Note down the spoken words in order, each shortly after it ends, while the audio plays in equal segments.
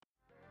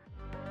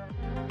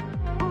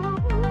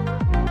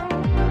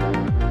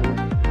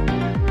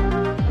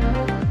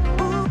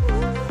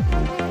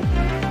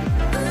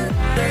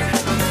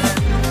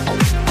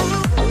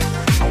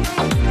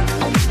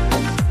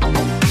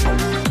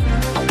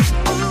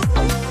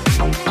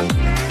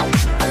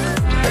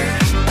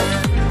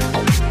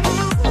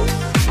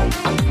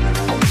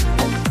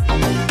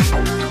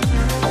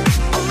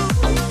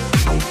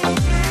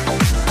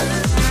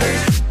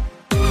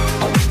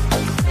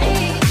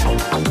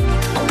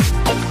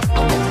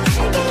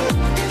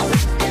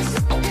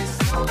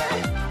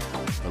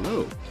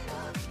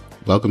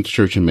Welcome to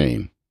Church in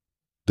Maine.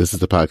 This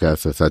is the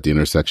podcast that's at the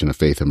intersection of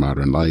faith and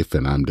modern life,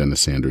 and I'm Dennis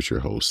Sanders,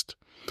 your host.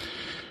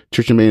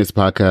 Church in Maine is a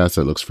podcast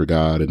that looks for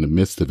God in the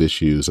midst of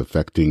issues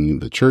affecting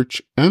the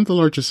church and the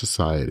larger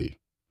society.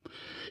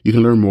 You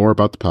can learn more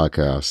about the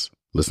podcast,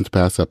 listen to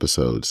past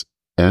episodes,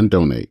 and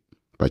donate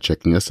by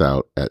checking us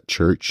out at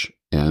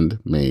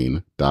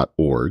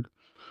churchandmaine.org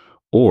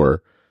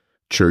or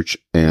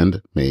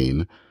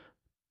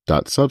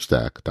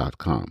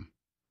churchandmaine.substack.com.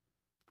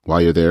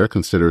 While you're there,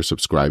 consider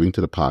subscribing to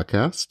the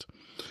podcast,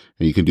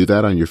 and you can do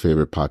that on your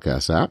favorite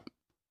podcast app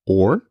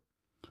or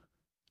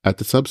at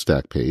the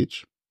Substack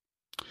page.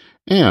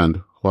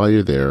 And while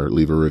you're there,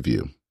 leave a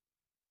review.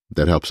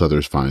 That helps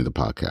others find the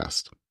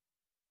podcast.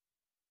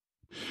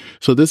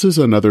 So this is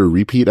another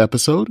repeat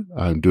episode.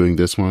 I'm doing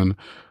this one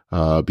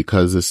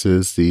because this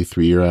is the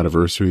 3-year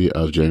anniversary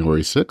of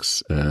January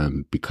 6th,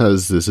 and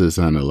because this is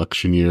an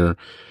election year,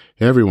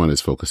 everyone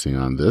is focusing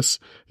on this,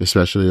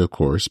 especially, of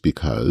course,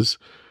 because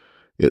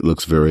it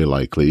looks very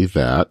likely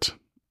that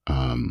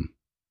Donald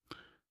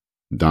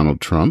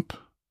Trump,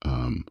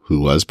 who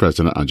was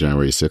president on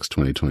January 6,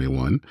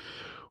 2021,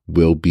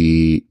 will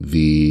be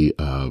the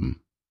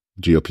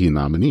GOP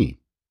nominee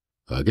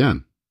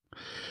again.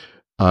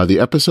 The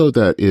episode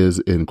that is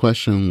in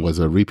question was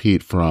a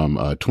repeat from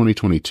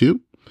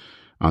 2022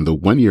 on the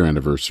 1-year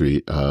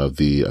anniversary of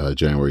the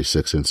January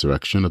 6th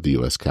insurrection of the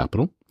U.S.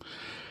 Capitol.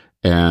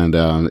 And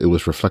it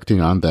was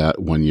reflecting on that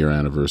 1-year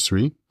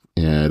anniversary.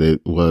 And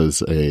it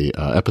was a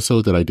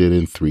episode that I did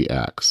in 3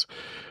 acts.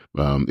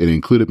 It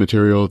included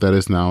material that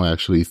is now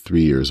actually 3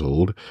 years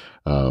old.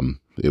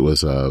 It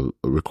was a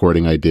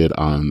recording I did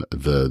on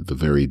the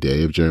very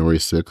day of January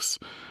 6th,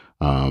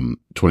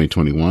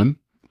 2021.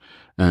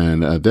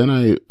 And then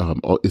it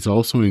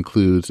also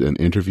includes an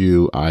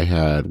interview I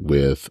had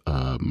with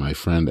my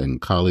friend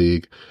and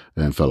colleague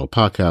and fellow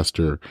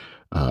podcaster,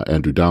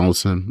 Andrew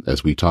Donaldson,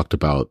 as we talked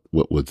about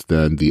what was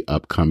then the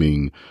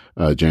upcoming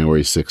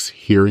January 6th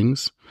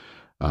hearings.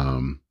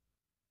 And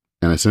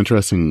it's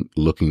interesting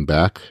looking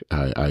back.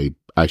 I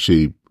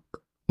actually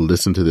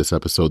listened to this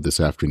episode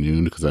this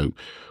afternoon because I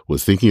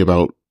was thinking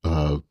about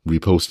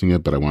reposting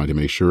it, but I wanted to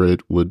make sure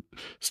it would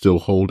still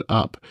hold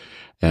up.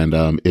 And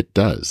it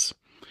does.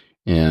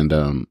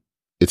 And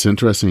it's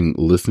interesting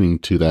listening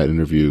to that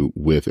interview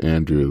with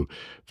Andrew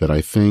that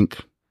I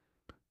think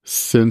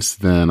since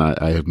then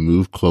I have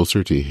moved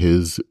closer to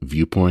his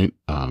viewpoint.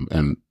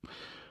 And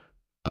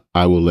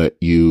I will let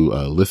you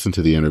listen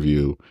to the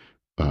interview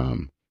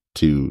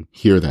to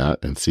hear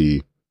that and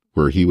see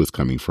where he was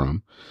coming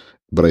from.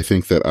 But I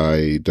think that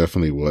I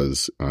definitely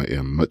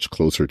am much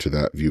closer to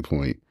that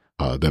viewpoint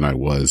than I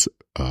was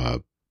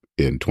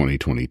in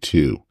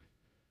 2022.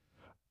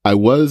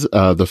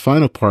 The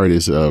final part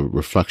is a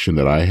reflection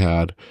that I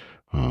had,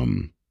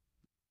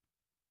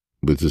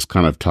 with just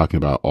kind of talking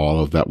about all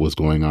of that was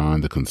going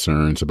on, the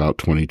concerns about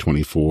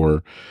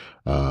 2024,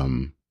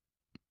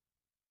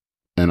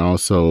 and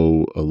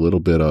also a little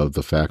bit of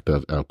the fact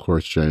of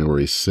course,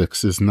 January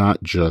 6th is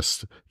not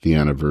just the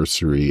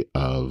anniversary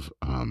of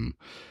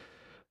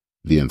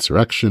the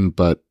insurrection,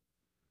 but,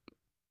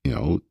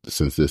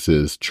 since this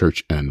is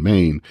Church and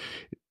Maine,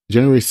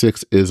 January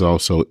 6th is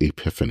also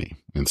Epiphany.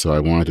 And so I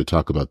wanted to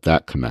talk about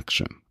that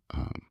connection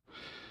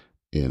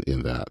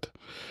in that.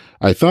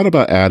 I thought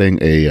about adding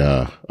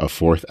a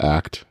 4th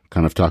act,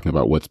 kind of talking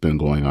about what's been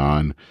going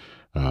on,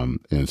 and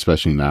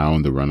especially now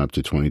in the run up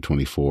to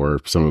 2024,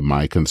 some of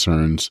my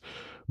concerns,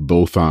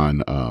 both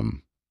on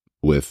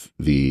with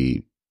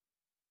the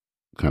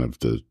kind of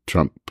the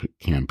Trump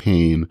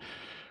campaign,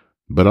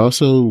 but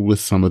also with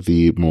some of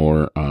the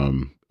more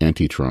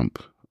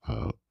anti-Trump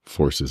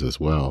forces as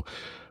well.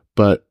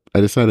 But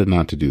I decided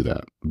not to do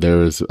that.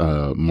 There is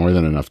more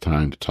than enough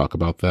time to talk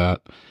about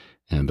that.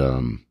 And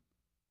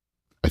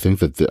I think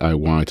that I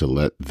wanted to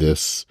let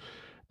this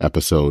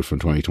episode from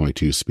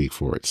 2022 speak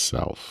for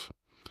itself.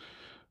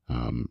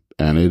 And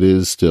it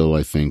is still,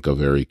 I think, a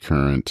very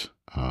current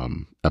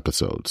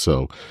episode.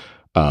 So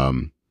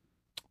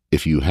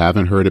if you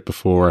haven't heard it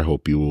before, I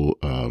hope you will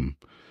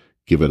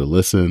give it a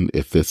listen.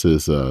 If this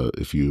is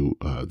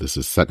this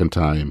is second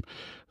time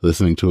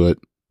listening to it,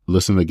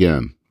 listen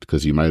again,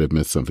 because you might have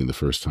missed something the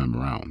first time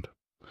around.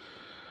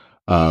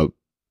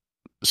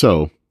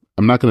 So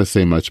I'm not going to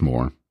say much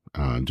more.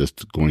 I'm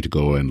just going to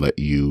go and let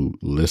you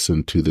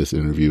listen to this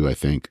interview. I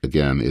think,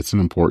 again, it's an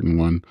important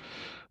one.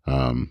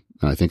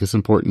 And I think it's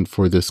important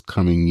for this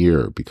coming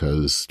year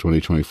because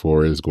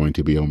 2024 is going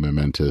to be a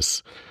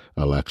momentous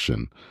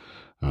election.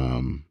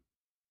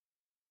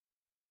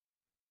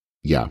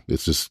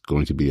 It's just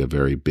going to be a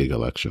very big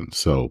election.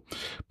 So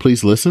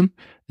please listen.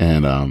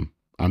 And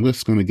I'm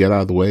just going to get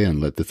out of the way and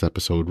let this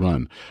episode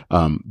run.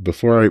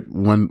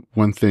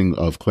 One thing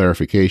of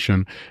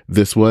clarification,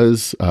 this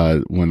was,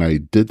 when I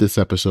did this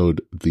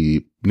episode,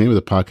 the name of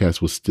the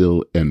podcast was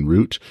still En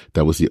Route.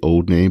 That was the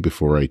old name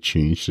before I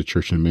changed to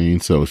Church in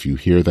Maine. So if you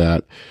hear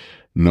that,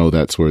 know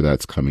that's where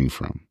that's coming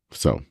from.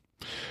 So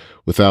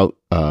without,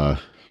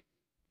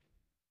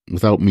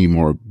 without me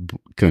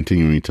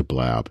continuing to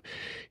blab,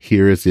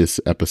 here is this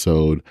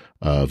episode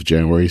of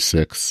January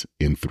 6th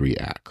in 3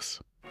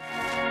 acts.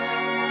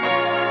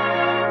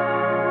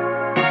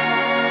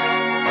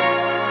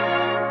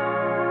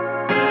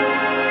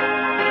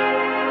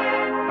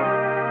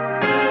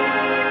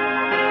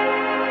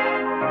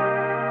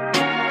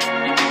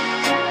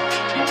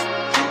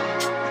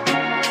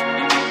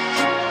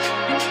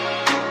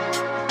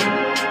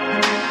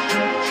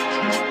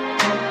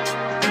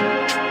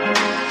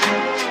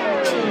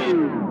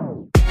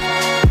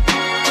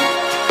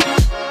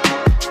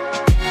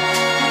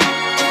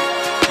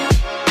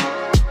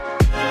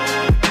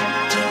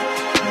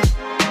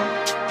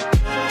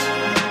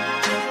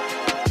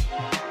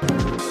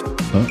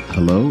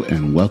 Hello,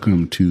 and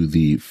welcome to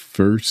the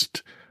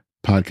first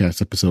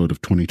podcast episode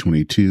of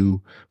 2022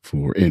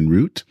 for En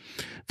Route,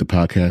 the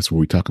podcast where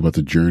we talk about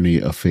the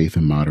journey of faith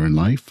in modern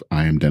life.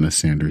 I am Dennis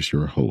Sanders,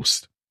 your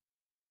host.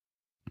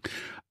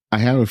 I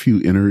have a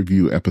few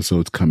interview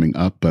episodes coming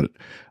up, but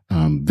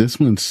this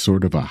one's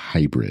sort of a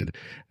hybrid.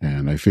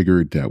 And I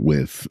figured that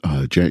with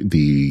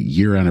the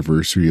year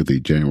anniversary of the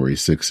January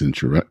 6th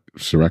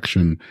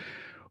insurrection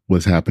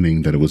was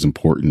happening, that it was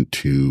important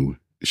to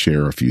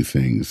share a few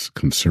things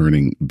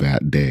concerning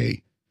that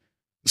day.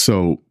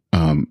 So,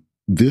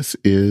 this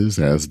is,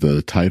 as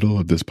the title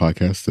of this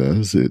podcast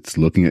says, it's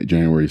looking at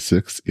January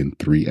 6th in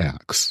 3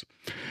 acts.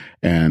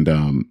 And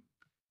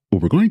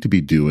what we're going to be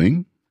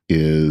doing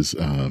is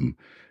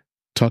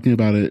talking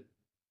about it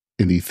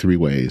in these 3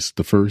 ways.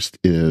 The first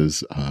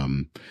is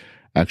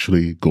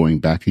actually going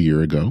back a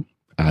year ago.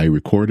 I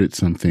recorded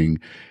something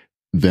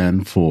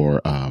then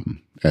for,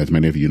 as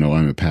many of you know,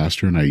 I'm a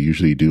pastor, and I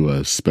usually do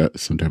I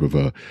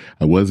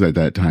was at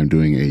that time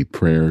doing a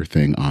prayer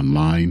thing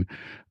online.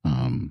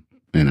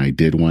 And I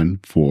did one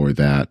for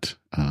that,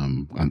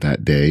 on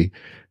that day,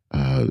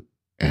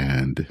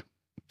 and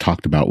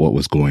talked about what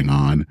was going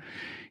on.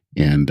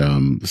 And,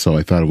 so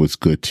I thought it was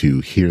good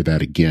to hear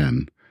that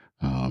again,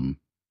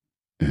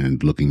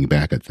 and looking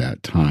back at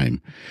that time.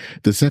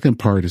 The second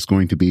part is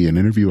going to be an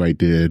interview I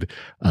did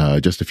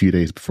just a few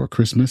days before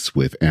Christmas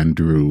with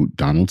Andrew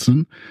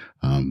Donaldson.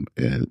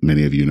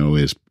 Many of you know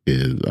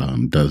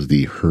does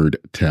the Heard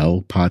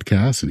Tell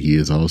podcast, and he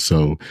is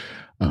also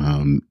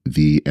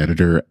the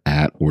editor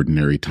at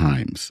Ordinary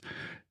Times.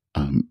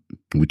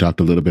 We talked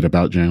a little bit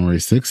about January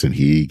 6th, and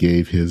he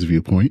gave his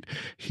viewpoint.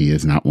 He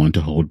is not one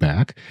to hold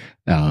back,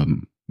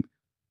 and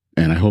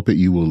I hope that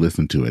you will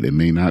listen to it. It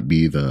may not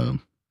be the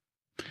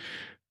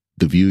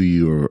view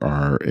you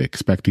are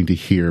expecting to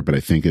hear, but I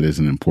think it is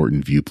an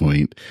important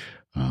viewpoint.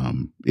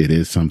 It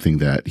is something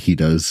that he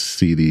does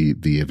see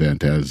the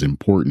event as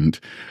important,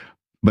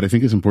 but I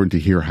think it's important to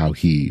hear how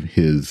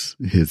his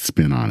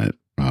spin on it,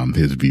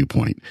 his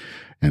viewpoint.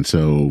 And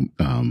so,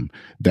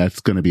 that's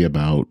going to be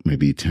about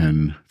maybe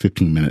 10,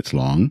 15 minutes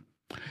long.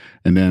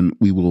 And then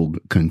we will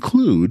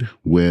conclude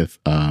with,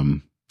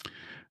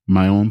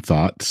 my own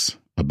thoughts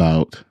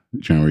about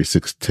January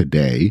 6th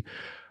today,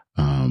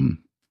 and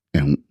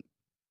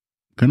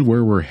kind of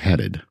where we're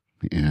headed.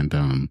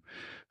 And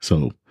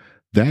so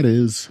that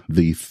is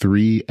the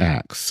 3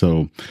 acts.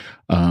 So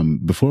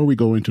before we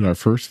go into our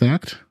first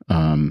act,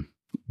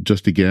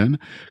 just again,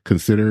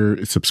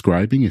 consider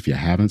subscribing if you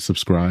haven't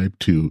subscribed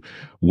to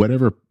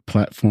whatever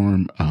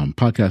platform,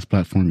 podcast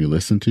platform you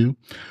listen to.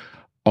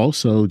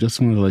 Also, just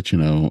wanted to let you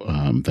know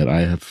that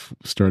I have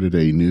started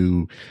a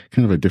new,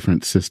 kind of a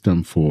different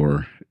system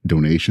for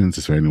donations,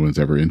 if anyone's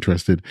ever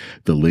interested.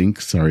 The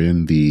links are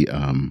in the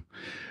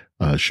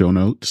show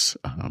notes,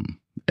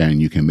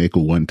 and you can make a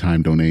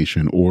one-time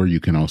donation, or you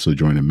can also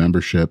join a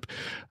membership.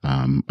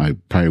 I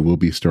probably will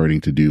be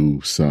starting to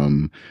do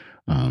some,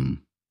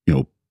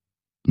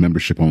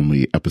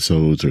 membership-only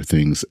episodes or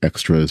things,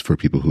 extras for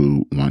people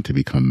who want to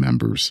become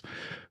members.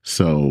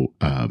 So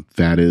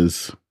that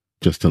is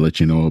just to let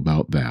you know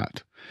about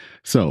that.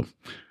 So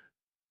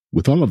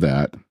with all of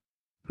that,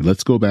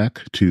 let's go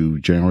back to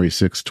January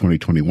 6,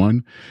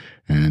 2021.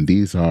 And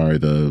these are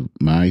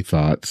my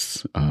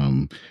thoughts.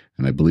 And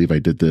I believe I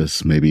did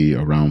this maybe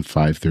around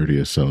 5:30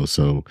 or so.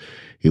 So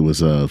it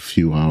was a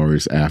few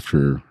hours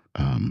after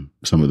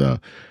some of the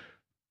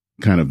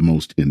kind of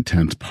most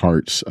intense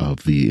parts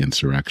of the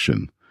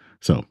insurrection.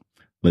 So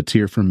let's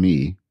hear from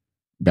me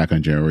back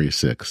on January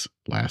 6th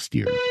last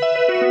year.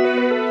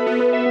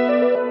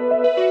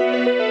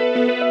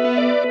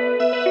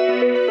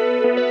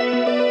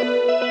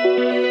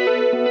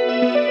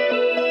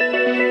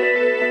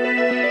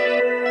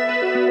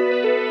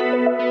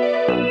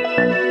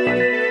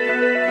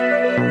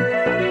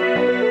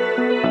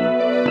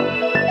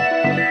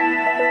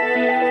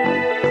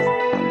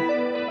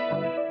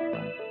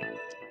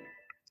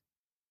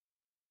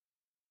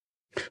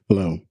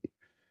 Hello,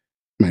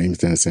 my name is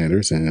Dennis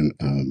Sanders, and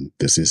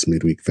this is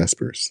Midweek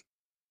Vespers.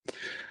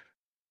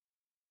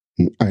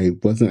 I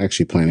wasn't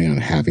actually planning on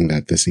having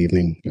that this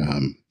evening.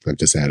 I've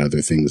just had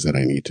other things that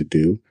I need to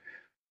do.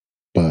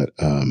 But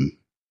in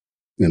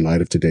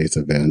light of today's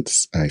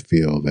events, I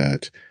feel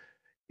that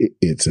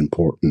it's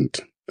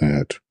important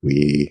that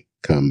we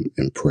come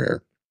in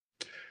prayer.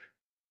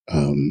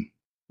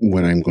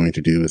 what I'm going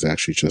to do is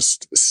actually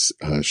just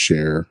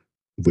share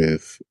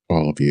with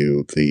all of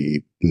you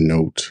the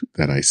note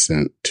that I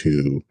sent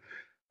to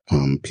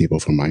people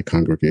from my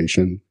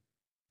congregation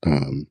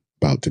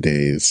about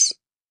today's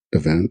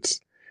events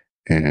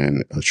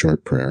and a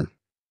short prayer.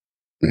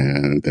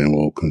 And then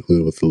we'll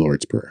conclude with the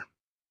Lord's Prayer.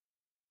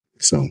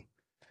 So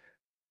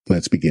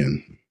let's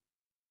begin.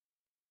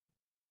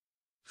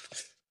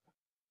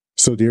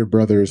 So, dear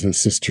brothers and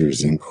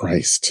sisters in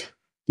Christ,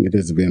 it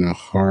has been a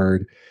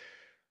hard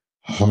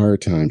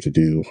time to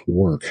do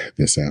work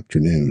this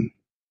afternoon.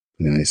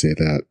 And I say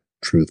that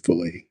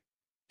truthfully.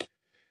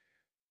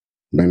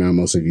 By now,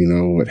 most of you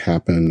know what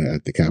happened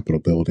at the Capitol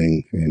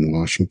building in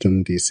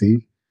Washington, D.C.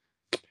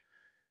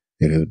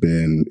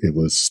 It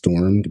was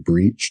stormed,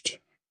 breached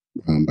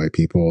by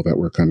people that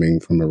were coming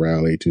from a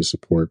rally to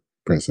support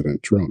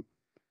President Trump.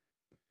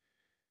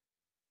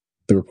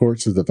 The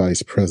reports of the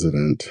vice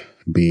president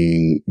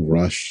being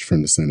rushed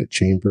from the Senate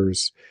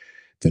chambers,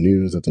 the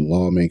news of the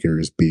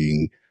lawmakers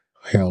being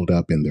held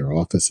up in their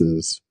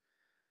offices,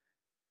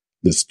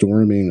 the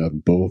storming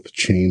of both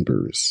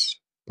chambers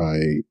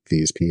by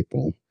these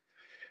people,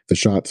 the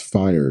shots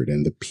fired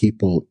and the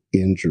people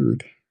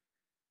injured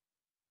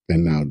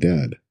and now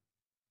dead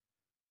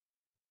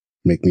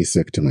make me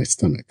sick to my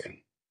stomach.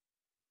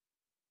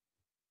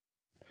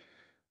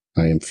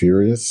 I am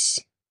furious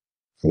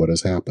at what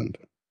has happened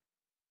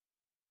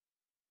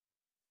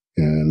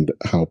and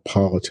how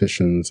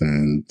politicians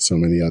and so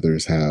many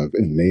others have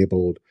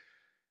enabled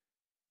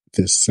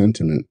this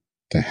sentiment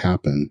to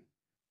happen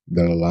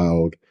that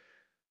allowed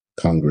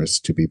Congress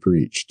to be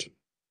breached.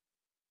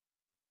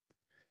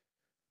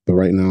 But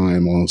right now,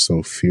 I'm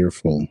also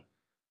fearful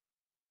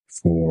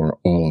for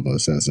all of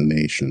us as a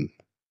nation.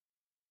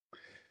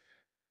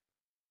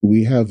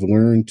 We have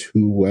learned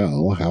too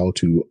well how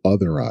to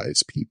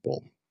otherize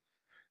people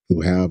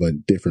who have a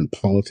different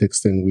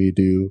politics than we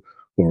do,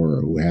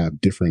 or who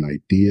have different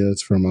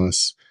ideas from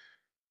us,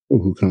 or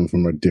who come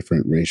from a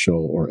different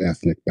racial or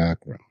ethnic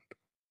background.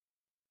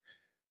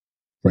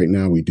 Right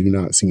now, we do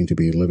not seem to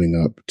be living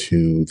up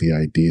to the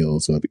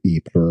ideals of e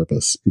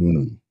pluribus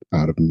unum,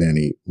 out of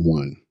many,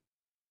 one.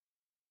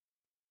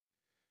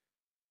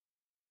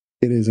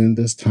 It is in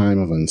this time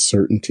of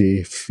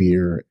uncertainty,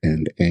 fear,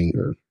 and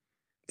anger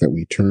that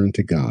we turn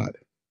to God,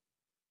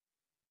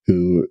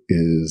 who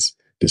is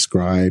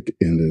described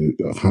in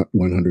the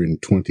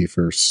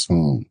 121st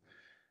Psalm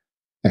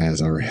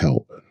as our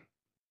help.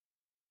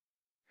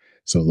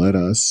 So let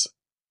us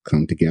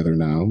come together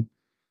now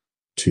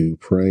to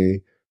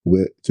pray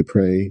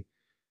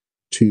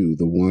to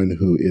the one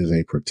who is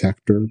a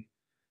protector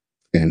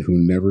and who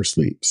never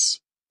sleeps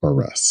or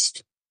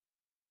rests.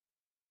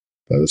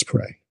 Let us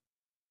pray.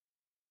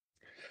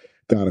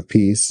 God of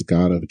peace,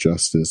 God of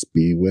justice,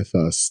 be with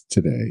us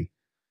today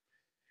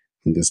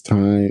in this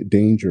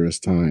dangerous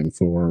time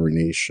for our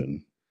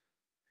nation.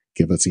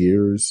 Give us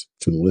ears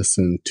to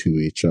listen to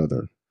each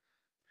other,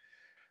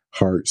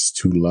 hearts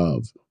to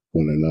love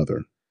one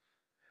another,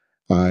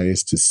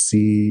 eyes to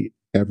see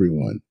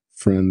everyone,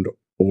 friend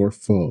or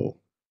foe,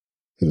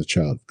 as a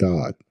child of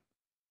God.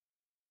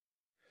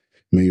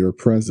 May your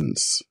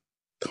presence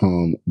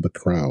calm the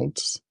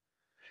crowds,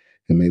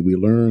 and may we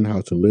learn how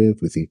to live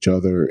with each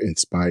other in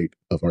spite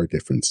of our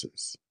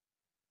differences.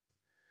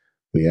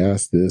 We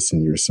ask this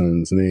in your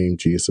Son's name,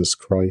 Jesus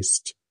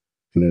Christ,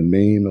 in the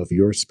name of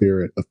your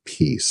Spirit of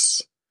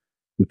peace,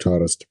 who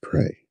taught us to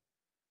pray.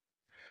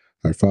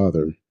 Our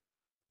Father,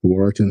 who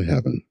art in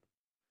heaven,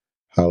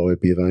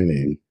 hallowed be thy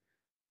name.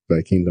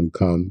 Thy kingdom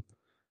come,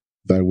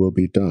 thy will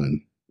be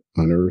done,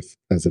 on earth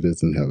as it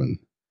is in heaven.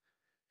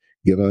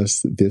 Give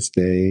us this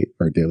day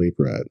our daily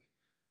bread,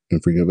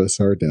 and forgive us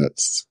our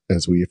debts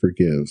as we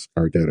forgive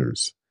our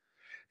debtors.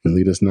 And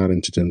lead us not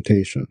into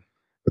temptation,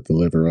 but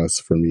deliver us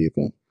from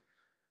evil.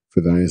 For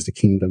thine is the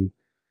kingdom,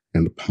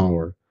 and the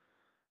power,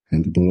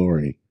 and the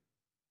glory,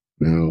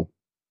 now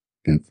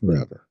and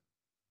forever.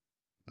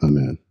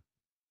 Amen.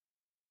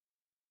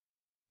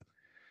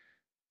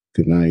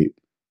 Good night,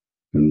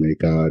 and may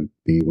God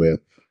be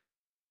with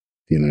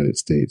the United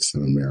States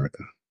of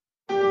America.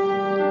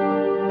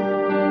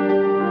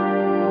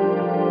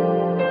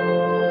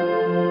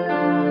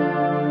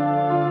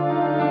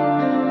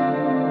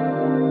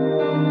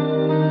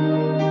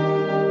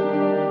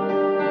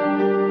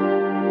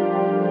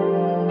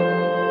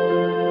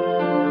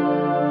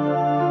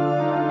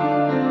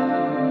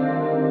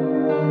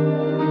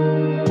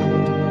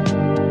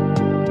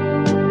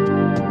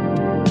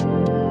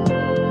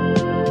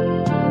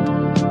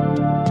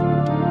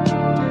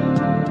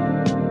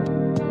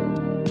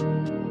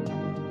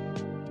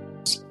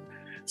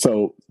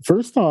 So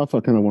first off, I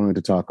kind of wanted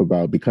to talk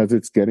about, because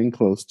it's getting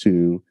close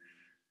to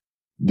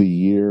the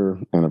year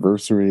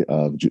anniversary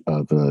of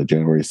the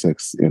January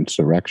 6th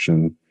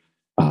insurrection,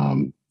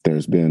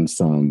 there's been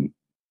some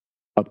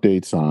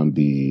updates on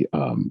the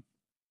kind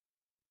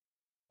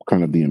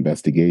of the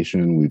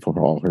investigation. We've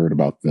all heard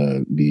about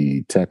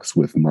the text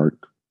with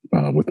Mark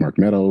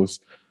Meadows,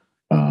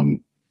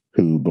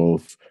 who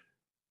both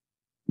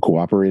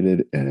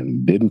cooperated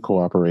and didn't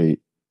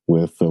cooperate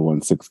with the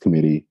 1-6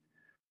 committee.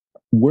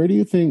 Where do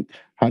you think?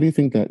 How do you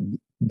think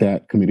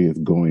that committee is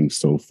going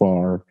so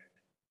far?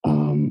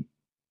 Um,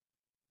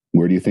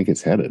 where do you think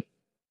it's headed?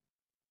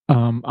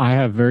 I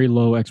have very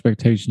low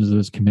expectations of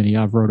this committee.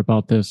 I've wrote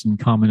about this and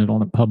commented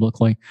on it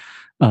publicly.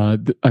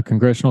 A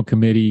congressional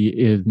committee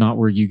is not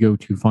where you go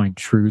to find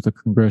truth. A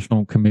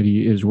congressional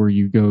committee is where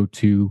you go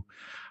to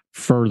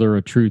further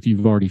a truth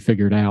you've already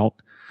figured out.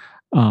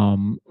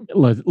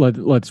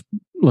 Let's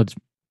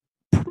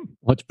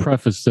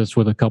preface this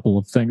with a couple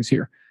of things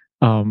here.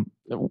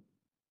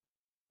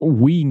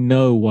 We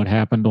know what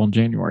happened on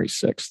January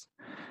 6th.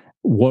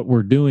 What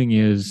we're doing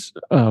is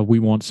we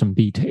want some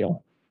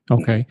detail.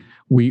 Okay,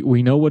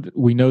 we know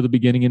the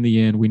beginning and the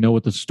end. We know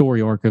what the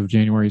story arc of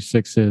January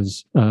 6th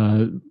is,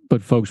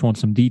 but folks want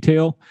some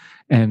detail,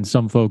 and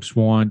some folks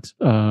want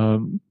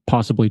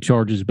possibly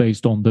charges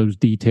based on those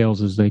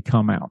details as they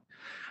come out.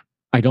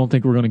 I don't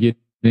think we're going to get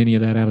any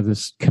of that out of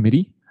this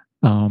committee.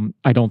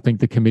 I don't think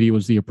the committee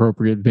was the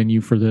appropriate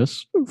venue for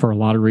this for a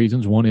lot of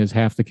reasons. One is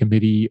half the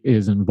committee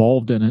is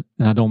involved in it,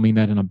 and I don't mean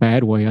that in a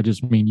bad way. I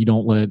just mean you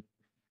don't let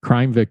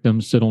crime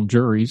victims sit on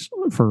juries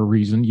for a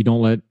reason. You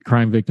don't let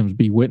crime victims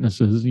be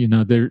witnesses.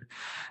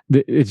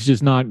 It's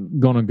just not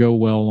going to go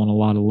well on a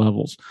lot of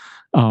levels.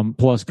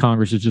 Plus,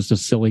 Congress is just a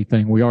silly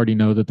thing. We already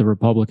know that the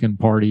Republican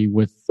Party,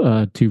 with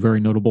two very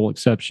notable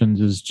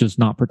exceptions, is just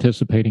not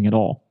participating at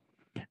all.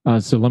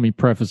 So let me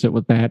preface it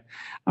with that.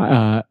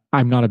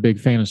 I'm not a big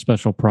fan of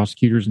special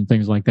prosecutors and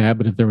things like that,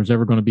 but if there was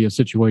ever going to be a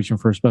situation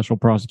for a special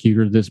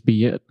prosecutor, this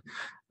be it.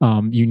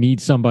 You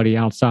need somebody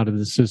outside of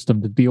the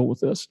system to deal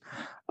with this.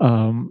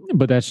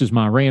 But that's just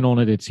my rant on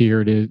it. It's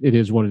here. It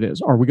is what it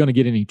is. Are we going to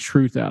get any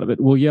truth out of it?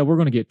 Well, yeah, we're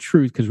going to get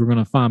truth because we're going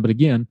to find. But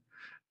again,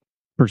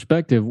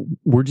 perspective,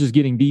 we're just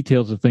getting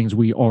details of things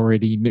we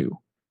already knew.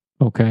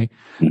 Okay.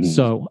 Mm-hmm.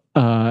 So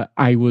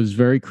I was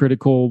very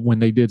critical when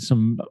they did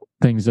some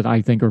things that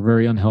I think are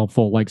very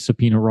unhelpful, like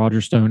subpoena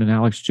Roger Stone and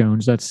Alex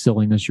Jones. That's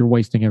silliness. You're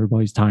wasting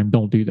everybody's time.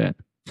 Don't do that.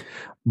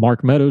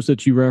 Mark Meadows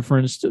that you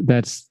referenced,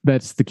 that's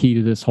the key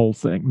to this whole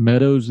thing.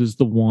 Meadows is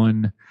the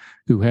one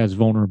who has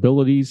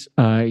vulnerabilities.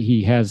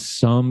 He has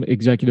some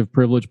executive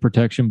privilege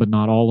protection, but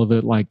not all of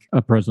it like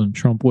President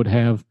Trump would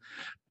have.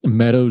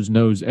 Meadows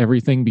knows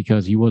everything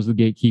because he was the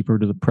gatekeeper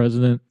to the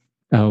president.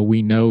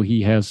 We know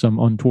he has some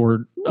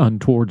untoward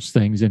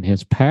things in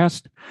his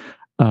past.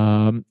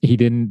 He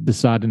didn't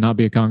decide to not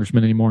be a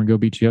congressman anymore and go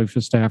be chief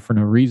of staff for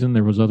no reason.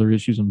 There was other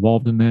issues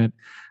involved in that.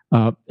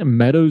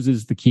 Meadows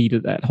is the key to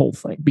that whole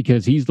thing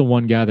because he's the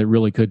one guy that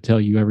really could tell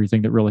you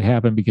everything that really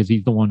happened because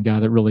he's the one guy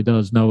that really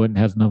does know it and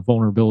has enough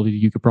vulnerability.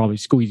 You could probably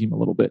squeeze him a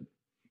little bit.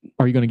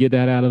 Are you going to get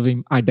that out of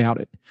him? I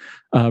doubt it.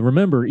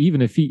 Remember,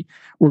 even if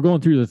we're going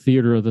through the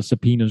theater of the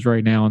subpoenas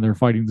right now and they're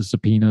fighting the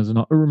subpoenas.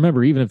 And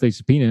remember, even if they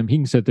subpoena him, he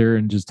can sit there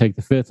and just take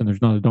the fifth and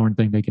there's not a darn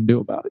thing they can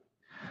do about it.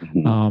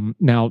 Mm-hmm.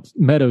 Now,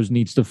 Meadows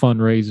needs to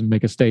fundraise and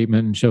make a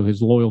statement and show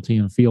his loyalty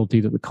and fealty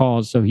to the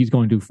cause. So he's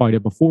going to fight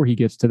it before he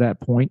gets to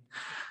that point.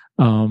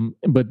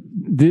 But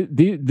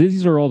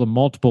these are all the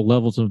multiple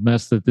levels of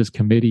mess that this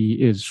committee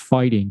is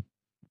fighting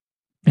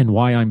and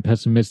why I'm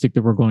pessimistic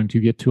that we're going to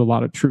get to a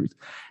lot of truth.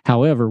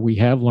 However, we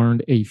have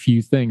learned a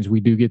few things. We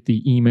do get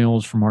the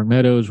emails from Mark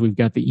Meadows. We've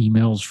got the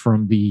emails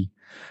from the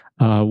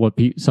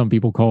some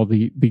people call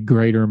the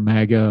greater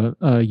MAGA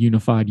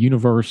unified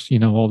universe,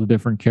 all the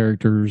different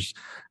characters,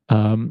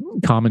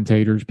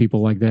 commentators,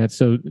 people like that.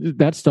 So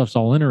that stuff's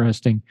all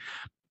interesting.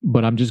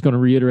 But I'm just going to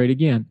reiterate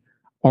again.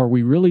 Are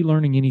we really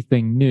learning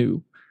anything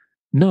new?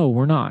 No,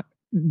 we're not.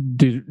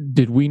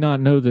 Did we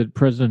not know that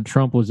President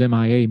Trump was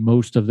MIA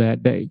most of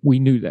that day? We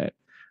knew that.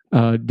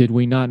 Did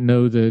we not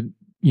know that,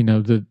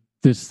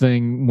 this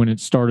thing, when it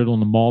started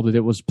on the mall, that it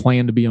was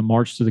planned to be a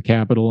march to the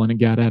Capitol and it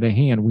got out of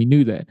hand? We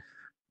knew that.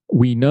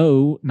 We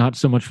know, not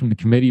so much from the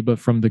committee, but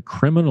from the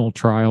criminal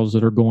trials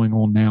that are going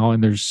on now,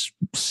 and there's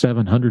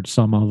 700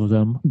 some of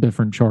them,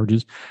 different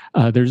charges.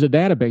 There's a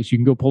database. You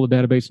can go pull the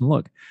database and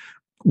look.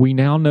 We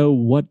now know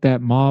what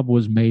that mob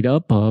was made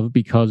up of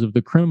because of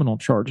the criminal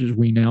charges.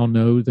 We now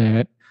know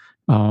that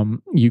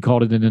you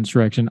called it an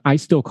insurrection. I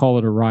still call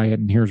it a riot,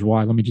 and here's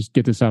why. Let me just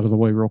get this out of the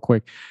way real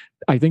quick.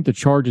 I think the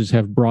charges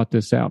have brought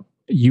this out.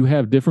 You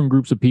have different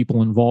groups of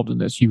people involved in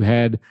this. You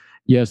had,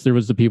 yes, there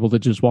was the people that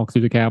just walked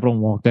through the Capitol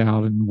and walked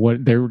out, and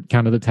what they were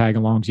kind of the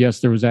tag-alongs. Yes,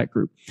 there was that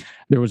group.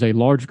 There was a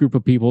large group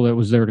of people that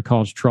was there to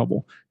cause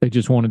trouble. They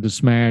just wanted to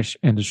smash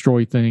and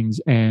destroy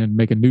things and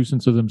make a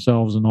nuisance of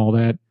themselves and all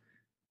that.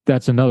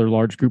 That's another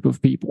large group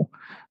of people.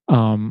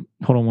 Hold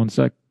on one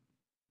sec.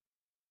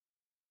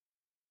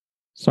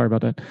 Sorry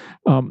about that.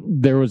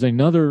 There was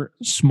another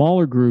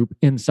smaller group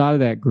inside of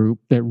that group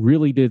that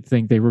really did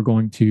think they were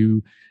going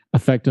to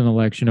affect an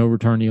election,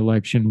 overturn the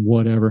election,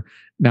 whatever.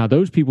 Now,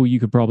 those people you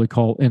could probably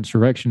call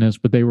insurrectionists,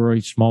 but they were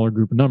a smaller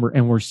group of number.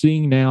 And we're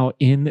seeing now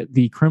in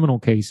the criminal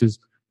cases,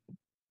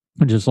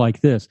 just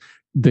like this,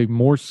 the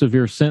more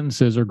severe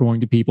sentences are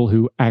going to people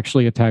who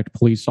actually attacked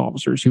police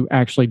officers, who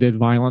actually did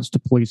violence to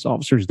police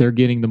officers. They're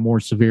getting the more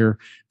severe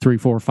 3,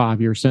 4,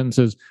 5-year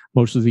sentences.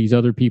 Most of these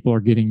other people are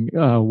getting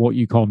what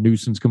you call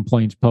nuisance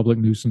complaints, public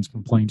nuisance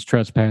complaints,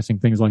 trespassing,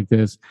 things like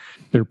this.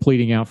 They're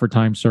pleading out for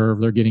time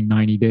served. They're getting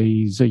 90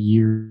 days, a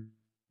year,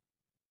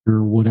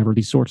 or whatever,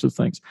 these sorts of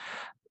things.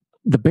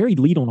 The buried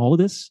lead on all of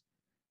this,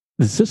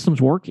 the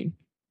system's working.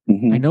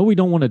 I know we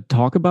don't want to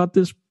talk about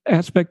this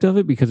aspect of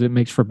it because it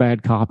makes for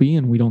bad copy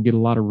and we don't get a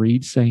lot of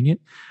reads saying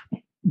it.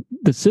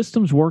 The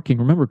system's working.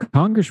 Remember,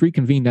 Congress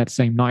reconvened that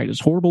same night. As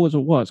horrible as it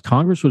was,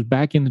 Congress was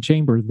back in the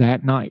chamber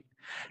that night.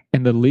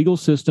 And the legal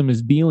system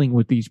is dealing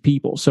with these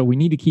people. So we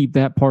need to keep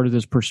that part of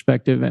this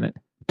perspective in it.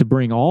 To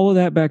bring all of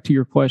that back to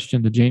your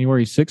question, the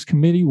January 6th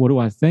committee, what do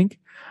I think?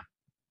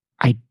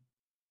 I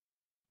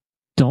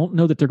don't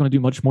know that they're going to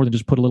do much more than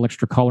just put a little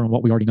extra color on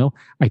what we already know.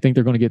 I think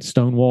they're going to get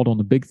stonewalled on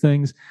the big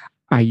things.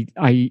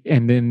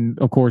 And then,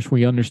 of course,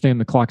 we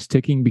understand the clock's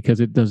ticking because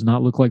it does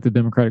not look like the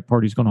Democratic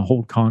Party is going to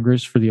hold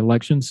Congress for the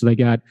election. So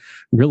they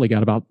really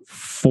got about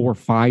 4 or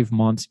 5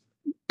 months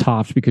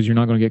tops because you're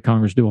not going to get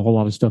Congress to do a whole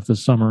lot of stuff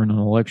this summer in an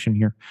election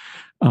year.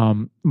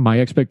 My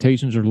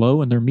expectations are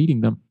low and they're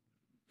meeting them.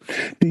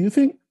 Do you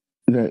think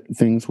that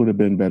things would have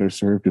been better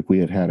served if we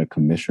had had a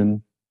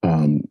commission,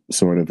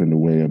 sort of in the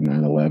way of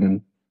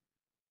 9/11?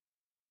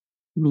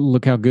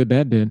 Look how good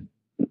that did.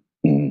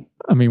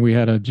 I mean, we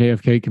had a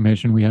JFK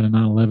commission, we had a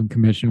 9/11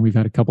 commission, we've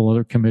had a couple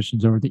other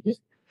commissions over the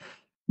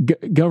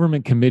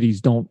government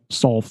committees don't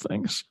solve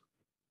things.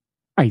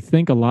 I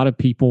think a lot of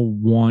people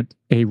want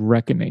a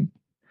reckoning.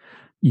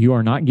 You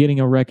are not getting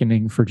a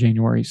reckoning for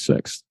January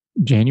 6th.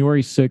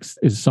 January 6th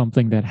is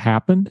something that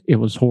happened. It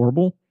was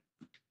horrible.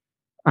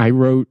 I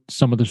wrote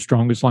some of the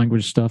strongest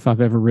language stuff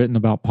I've ever written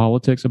about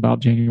politics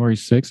about January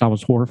 6th. I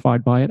was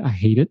horrified by it. I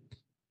hate it.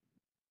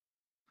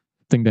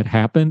 Thing that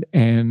happened,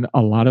 and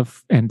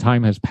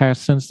time has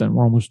passed since then.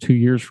 We're almost 2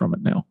 years from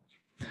it now,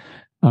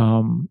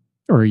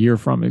 or a year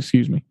from it,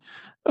 excuse me.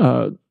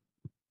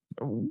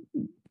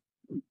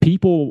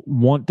 People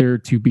want there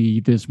to be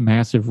this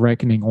massive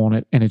reckoning on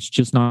it, and it's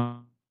just not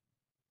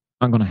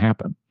going to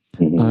happen.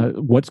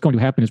 What's going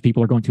to happen is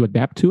people are going to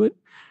adapt to it.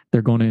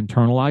 They're going to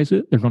internalize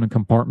it. They're going to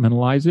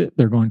compartmentalize it.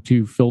 They're going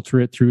to filter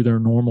it through their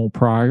normal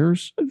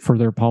priors for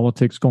their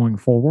politics going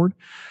forward.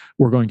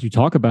 We're going to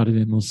talk about it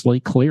endlessly,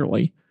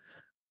 clearly.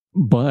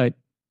 But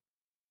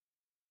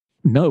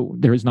no,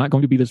 there is not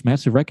going to be this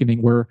massive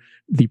reckoning where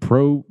the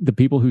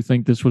people who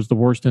think this was the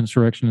worst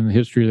insurrection in the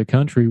history of the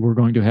country, we're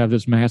going to have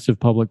this massive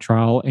public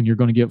trial and you're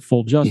going to get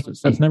full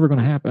justice. That's never going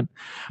to happen.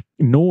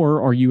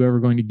 Nor are you ever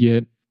going to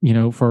get,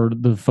 for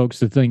the folks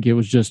that think it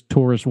was just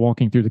tourists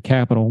walking through the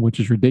Capitol, which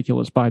is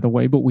ridiculous, by the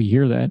way, but we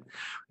hear that.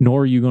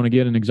 Nor are you going to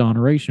get an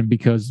exoneration,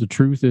 because the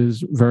truth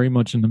is very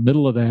much in the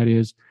middle of that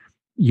is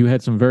you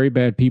had some very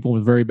bad people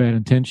with very bad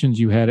intentions.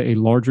 You had a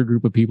larger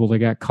group of people that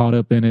got caught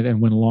up in it and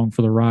went along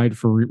for the ride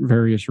for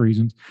various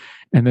reasons.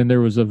 And then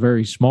there was a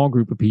very small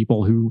group of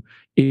people who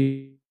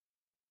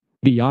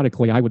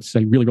idiotically, I would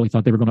say, really, really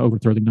thought they were going to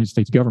overthrow the United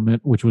States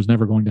government, which was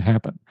never going to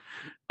happen.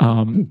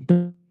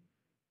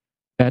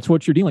 That's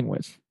what you're dealing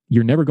with.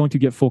 You're never going to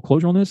get full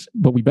closure on this,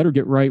 but we better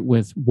get right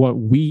with what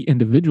we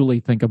individually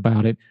think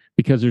about it,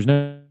 because there's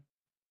never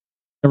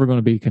going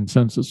to be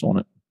consensus on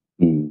it.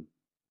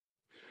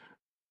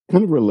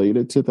 Kind of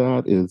related to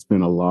that, there's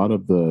been a lot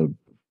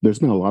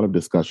of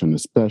discussion,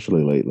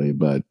 especially lately,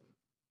 but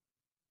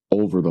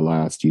over the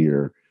last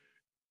year,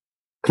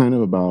 kind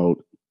of about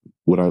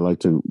what I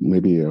want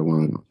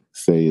to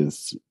say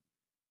is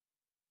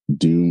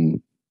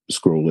doom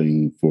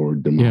scrolling for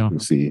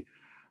democracy.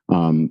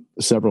 Yeah.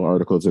 Several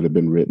articles that have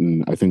been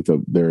written, I think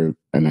and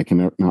I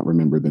cannot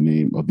remember the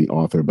name of the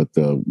author, but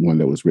the one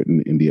that was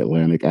written in the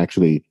Atlantic,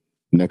 actually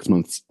next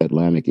month's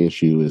Atlantic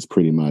issue is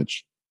pretty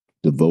much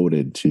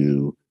devoted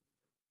to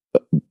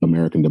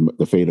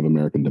the fate of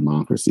American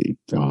democracy.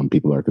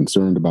 People are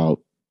concerned about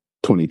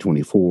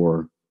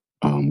 2024,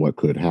 what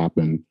could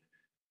happen.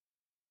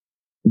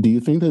 Do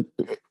you think that?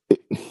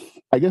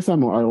 I guess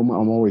I'm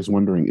always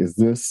wondering: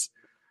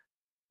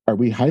 are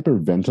we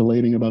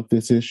hyperventilating about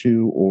this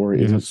issue, or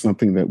is it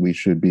something that we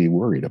should be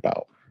worried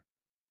about?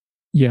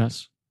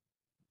 Yes.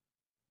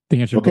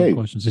 The answer to both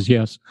questions is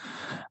yes.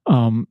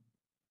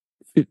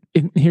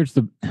 Here's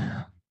the.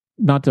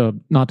 Not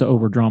to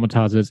over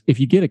dramatize this. If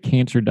you get a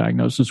cancer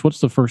diagnosis,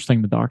 what's the first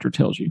thing the doctor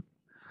tells you?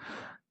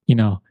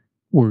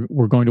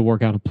 We're going to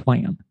work out a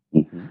plan.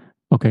 Mm-hmm.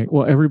 Okay.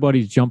 Well,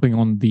 everybody's jumping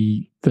on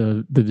the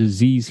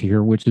disease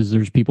here, which is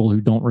there's people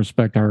who don't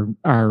respect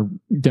our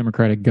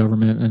democratic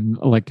government and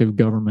elective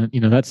government.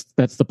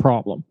 That's the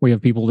problem. We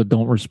have people that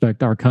don't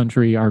respect our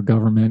country, our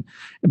government,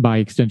 and by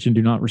extension,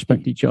 do not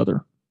respect each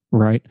other.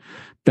 Right.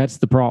 That's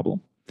the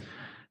problem.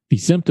 The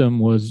symptom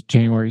was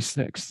January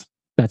 6th.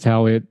 That's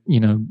how it,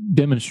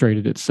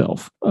 demonstrated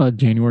itself.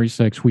 January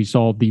 6th, we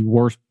saw the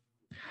worst.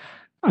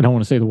 I don't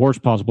want to say the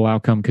worst possible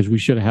outcome, because we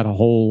should have had a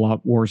whole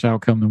lot worse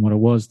outcome than what it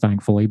was,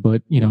 thankfully.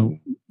 But the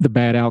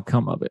bad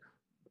outcome of it.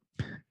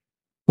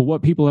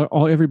 But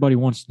what everybody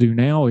wants to do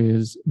now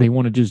is they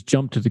want to just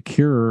jump to the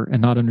cure and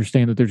not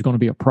understand that there's going to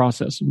be a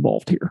process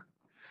involved here.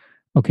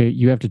 Okay,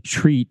 you have to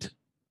treat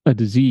a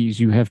disease,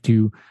 you have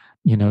to,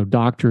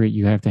 doctor it,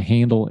 you have to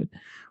handle it.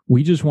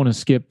 We just want to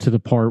skip to the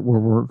part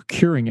where we're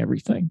curing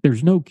everything.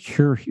 There's no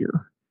cure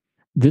here.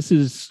 This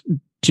is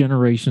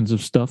generations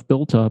of stuff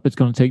built up. It's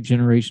going to take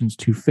generations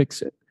to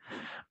fix it.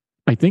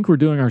 I think we're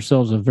doing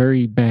ourselves a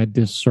very bad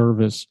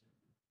disservice.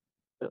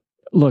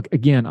 Look,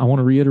 again, I want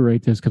to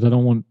reiterate this because I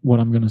don't want what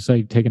I'm going to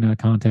say taken out of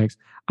context.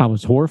 I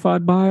was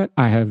horrified by it.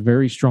 I have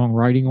very strong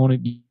writing on it.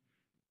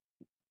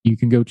 You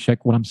can go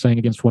check what I'm saying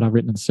against what I've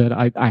written and said.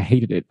 I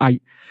hated it.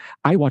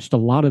 I watched a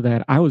lot of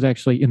that. I was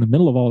actually in the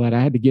middle of all that.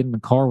 I had to get in the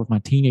car with my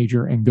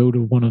teenager and go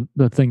to one of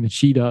the thing that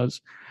she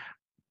does.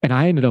 And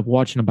I ended up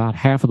watching about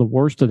half of the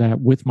worst of that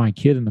with my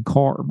kid in the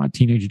car, my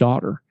teenage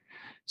daughter.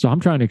 So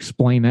I'm trying to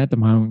explain that to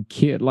my own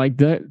kid. Like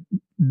that,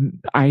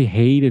 I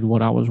hated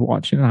what I was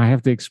watching, and I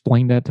have to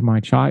explain that to my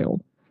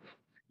child.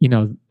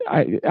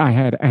 I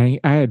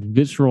had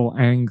visceral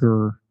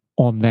anger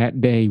on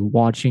that day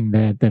watching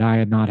that I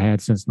had not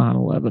had since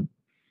 9/11.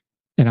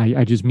 And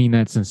I just mean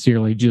that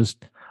sincerely,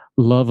 just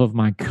love of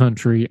my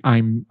country.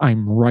 I'm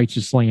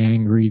righteously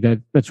angry.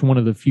 That's one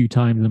of the few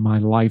times in my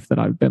life that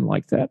I've been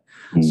like that.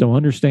 Mm-hmm. So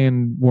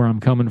understand where I'm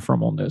coming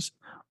from on this.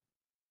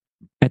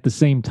 At the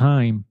same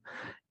time,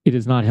 it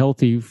is not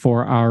healthy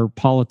for our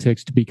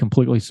politics to be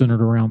completely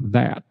centered around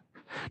that.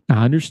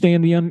 Now, I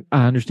understand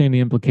the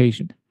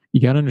implication.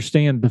 You got to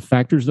understand the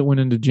factors that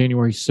went into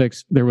January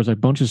 6th. There was a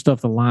bunch of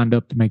stuff that lined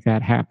up to make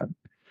that happen.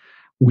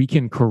 We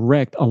can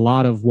correct a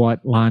lot of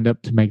what lined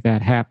up to make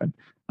that happen.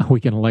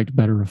 We can elect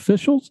better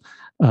officials.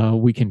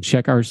 We can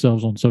check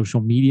ourselves on social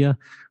media.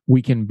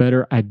 We can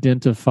better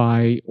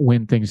identify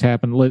when things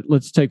happen.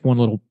 Let's take one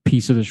little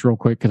piece of this real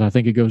quick because I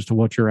think it goes to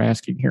what you're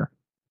asking here.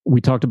 We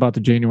talked about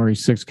the January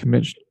 6th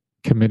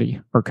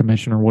committee or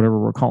commission or whatever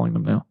we're calling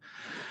them now.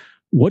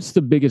 What's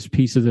the biggest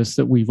piece of this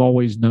that we've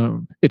always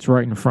known? It's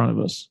right in front of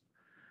us.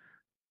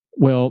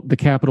 Well, the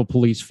Capitol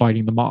Police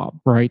fighting the mob,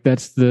 right?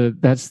 That's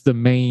the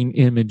main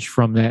image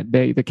from that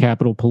day, the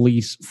Capitol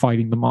Police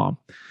fighting the mob.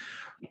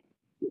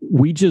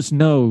 We just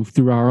know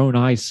through our own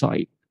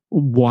eyesight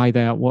why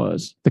that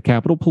was. The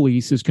Capitol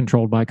Police is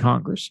controlled by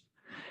Congress.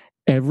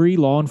 Every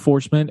law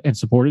enforcement and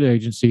supported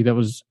agency that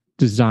was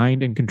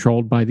designed and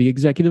controlled by the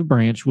executive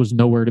branch was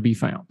nowhere to be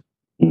found.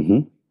 Mm-hmm.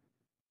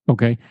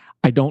 Okay.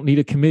 I don't need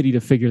a committee to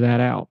figure that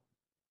out.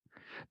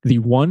 The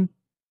one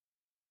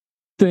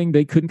thing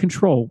they couldn't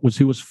control was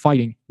who was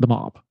fighting the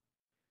mob.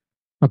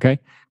 Okay.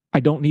 I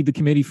don't need the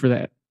committee for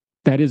that.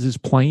 That is as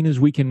plain as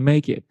we can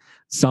make it.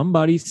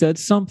 Somebody said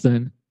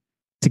something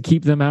to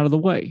keep them out of the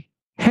way.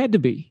 Had to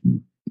be.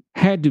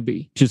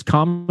 Just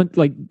comment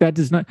like that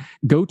does not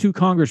go to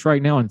Congress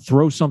right now and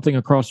throw something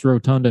across the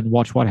rotunda and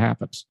watch what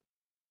happens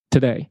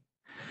today.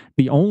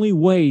 The only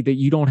way that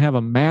you don't have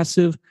a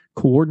massive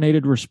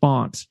coordinated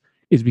response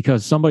is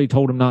because somebody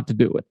told them not to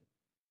do it.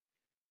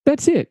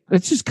 That's it.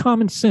 That's just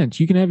common sense.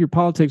 You can have your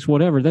politics,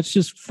 whatever. That's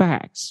just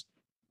facts.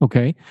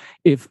 Okay.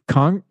 If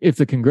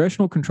the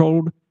congressional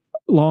controlled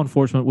law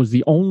enforcement was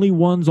the only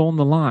ones on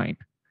the line,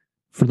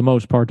 for the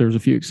most part, there's a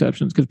few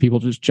exceptions because people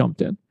just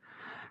jumped in.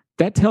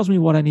 That tells me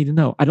what I need to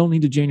know. I don't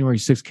need a January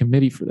 6th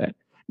committee for that.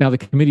 Now, the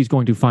committee is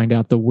going to find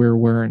out the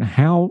where, and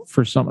how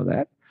for some of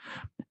that.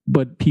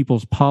 But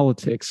people's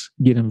politics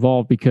get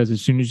involved because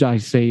as soon as I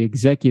say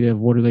executive,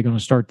 what are they going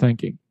to start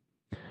thinking?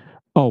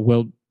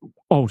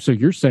 So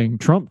you're saying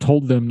Trump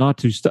told them not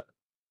to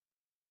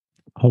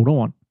Hold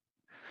on.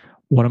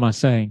 What am I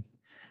saying?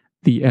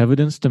 The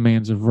evidence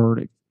demands a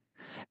verdict.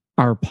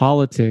 Our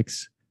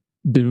politics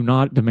do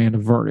not demand a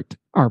verdict.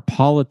 Our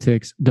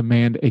politics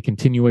demand a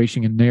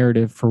continuation and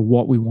narrative for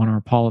what we want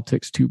our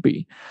politics to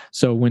be.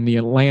 So when the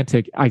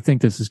Atlantic, I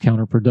think this is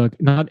counterproductive.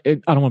 I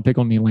don't want to pick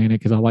on the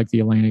Atlantic because I like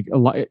the Atlantic.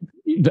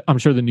 I'm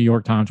sure the New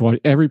York Times,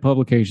 every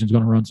publication is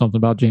going to run something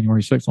about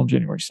January 6th on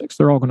January 6th.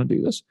 They're all going to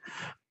do this.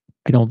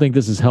 I don't think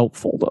this is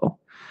helpful though,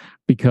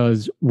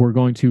 because we're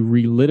going to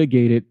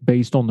relitigate it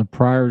based on the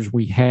priors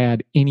we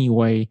had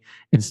anyway,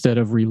 instead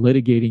of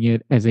relitigating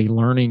it as a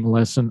learning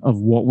lesson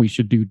of what we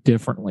should do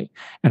differently.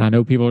 And I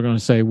know people are going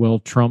to say, well,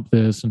 Trump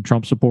this and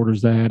Trump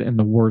supporters that and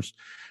the worst.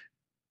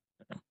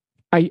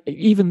 I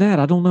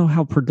don't know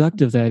how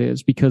productive that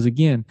is because,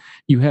 again,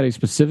 you had a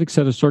specific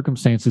set of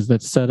circumstances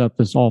that set up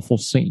this awful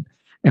scene.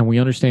 And we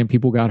understand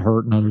people got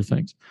hurt and other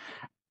things.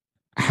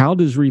 How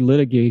does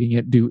relitigating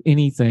it do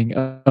anything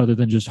other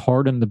than just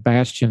harden the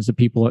bastions that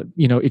people,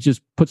 it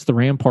just puts the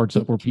ramparts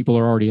up where people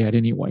are already at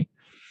anyway.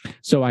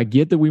 So I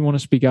get that we want to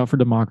speak out for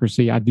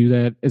democracy. I do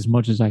that as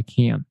much as I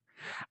can.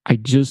 I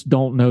just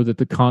don't know that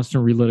the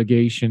constant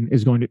relitigation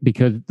is going to,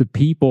 because the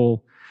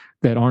people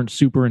that aren't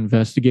super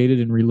investigated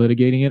in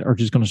relitigating it are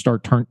just going to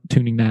start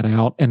tuning that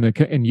out.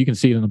 And you can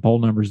see it in the poll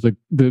numbers.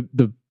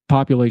 The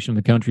population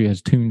of the country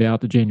has tuned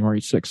out the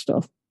January 6th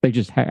stuff. They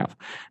just have.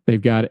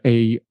 They've got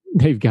a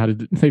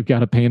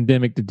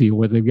pandemic to deal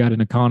with. They've got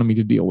an economy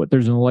to deal with.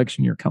 There's an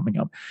election year coming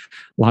up.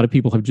 A lot of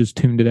people have just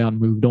tuned it out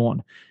and moved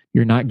on.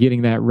 You're not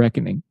getting that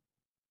reckoning.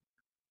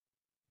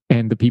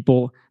 and the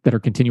people that are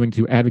continuing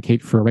to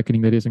advocate for a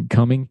reckoning that isn't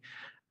coming,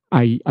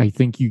 I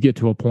think you get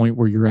to a point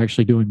where you're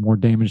actually doing more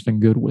damage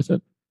than good with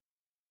it.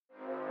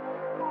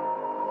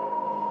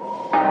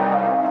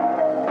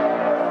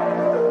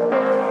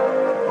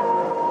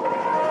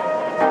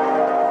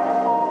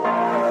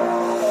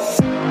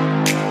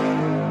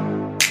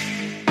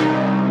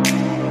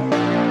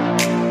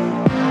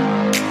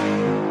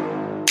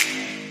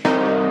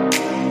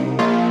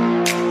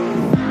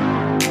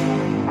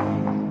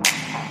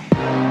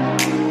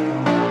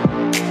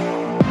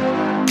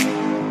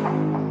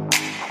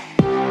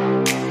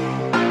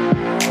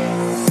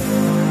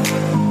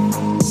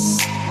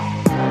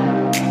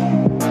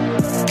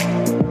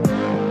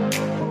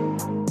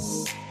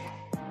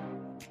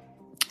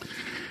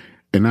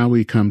 And now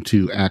we come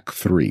to Act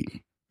 3.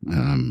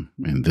 And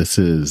this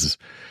is,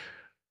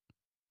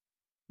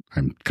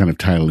 I'm kind of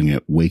titling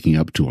it Waking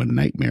Up to a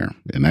Nightmare.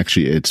 And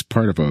actually, it's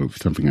part of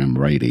something I'm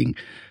writing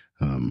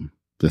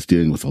that's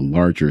dealing with a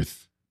larger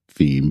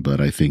theme,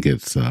 but I think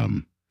it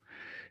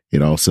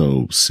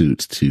also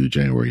suits to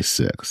January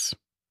 6th.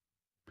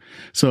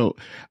 So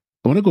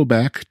I want to go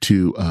back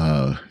to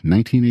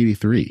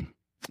 1983.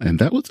 And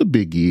that was a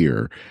big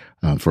year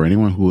for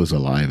anyone who was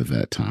alive at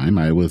that time.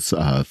 I was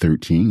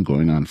 13,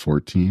 going on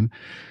 14.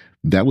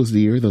 That was the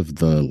year that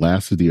the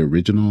last of the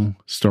original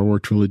Star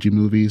Wars trilogy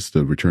movies,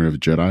 The Return of the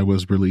Jedi,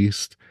 was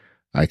released.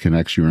 I can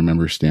actually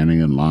remember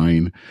standing in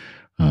line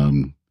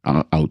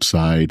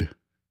outside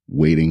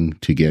waiting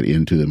to get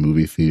into the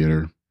movie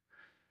theater.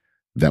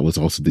 That was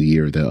also the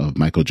year of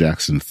Michael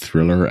Jackson's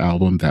Thriller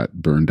album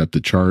that burned up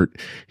the chart.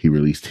 He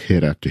released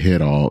hit after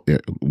hit,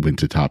 it went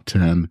to top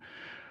 10.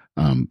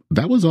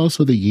 That was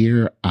also the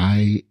year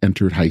I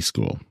entered high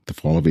school, the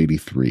fall of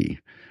 83.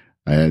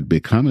 I had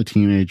become a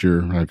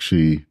teenager,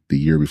 actually, the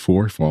year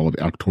before,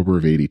 October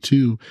of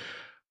 82.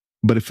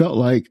 But it felt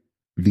like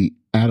the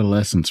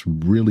adolescence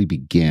really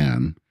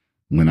began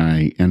when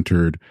I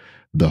entered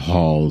the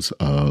halls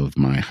of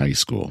my high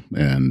school.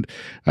 And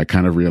I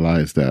kind of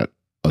realized that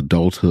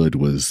adulthood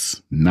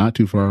was not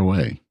too far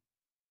away.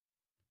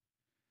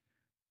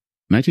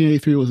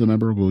 1983 was a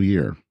memorable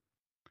year.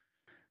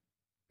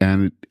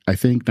 And I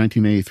think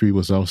 1983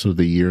 was also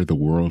the year the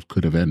world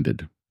could have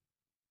ended.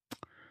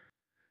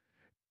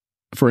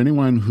 For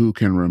anyone who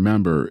can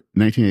remember,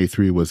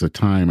 1983 was a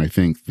time, I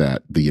think,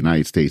 that the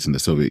United States and the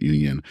Soviet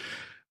Union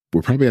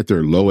were probably at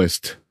their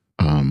lowest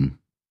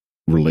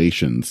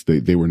relations.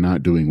 They were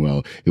not doing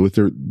well. It was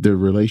their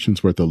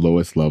relations were at the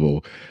lowest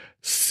level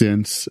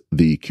since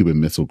the Cuban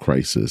Missile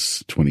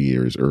Crisis 20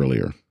 years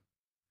earlier.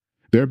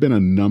 There have been a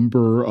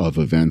number of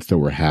events that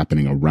were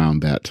happening around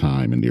that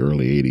time in the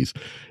early 80s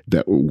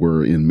that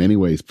were in many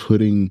ways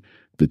putting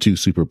the two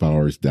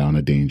superpowers down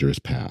a dangerous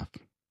path.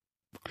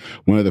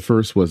 One of the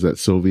first was that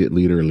Soviet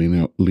leader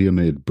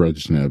Leonid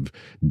Brezhnev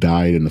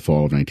died in the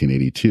fall of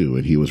 1982,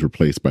 and he was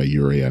replaced by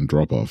Yuri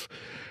Andropov.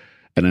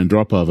 And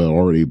Andropov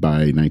already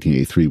by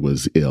 1983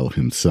 was ill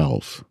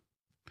himself.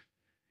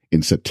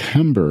 In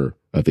September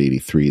of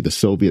 83, the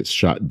Soviets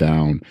shot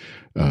down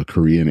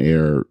Korean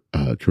Air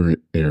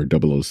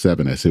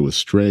 007 as it was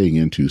straying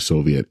into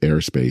Soviet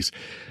airspace.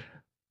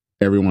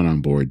 Everyone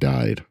on board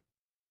died.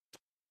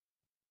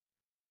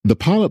 The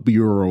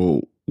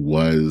Politburo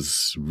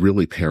was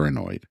really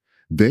paranoid.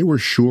 They were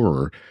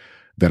sure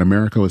that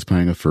America was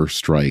planning a first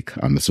strike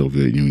on the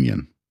Soviet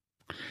Union.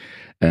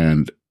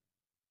 And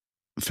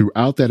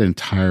throughout that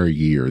entire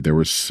year, there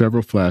were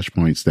several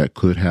flashpoints that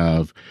could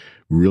have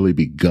really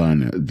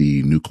begun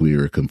the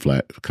nuclear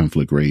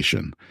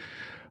conflagration.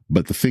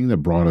 But the thing that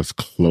brought us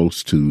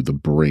close to the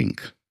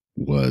brink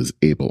was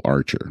Able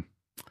Archer.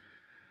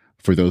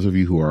 For those of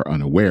you who are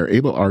unaware,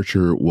 Able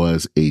Archer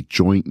was a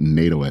joint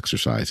NATO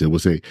exercise. It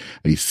was a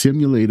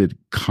simulated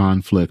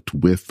conflict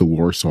with the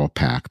Warsaw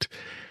Pact.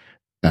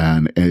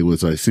 And it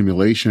was a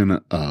simulation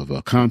of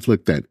a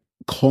conflict that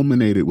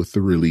culminated with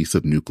the release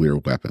of nuclear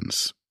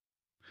weapons.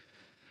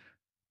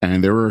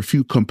 And there were a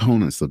few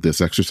components of this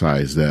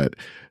exercise that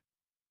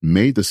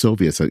made the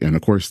Soviets, and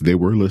of course they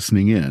were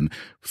listening in,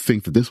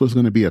 think that this was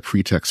going to be a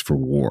pretext for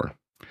war.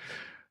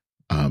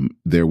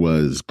 There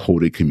was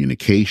coded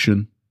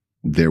communication.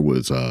 There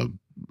was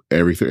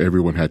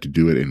everyone had to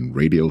do it in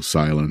radio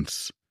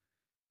silence.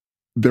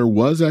 There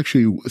was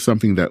actually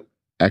something that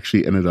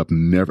actually ended up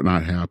never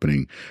not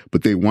happening,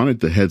 but they wanted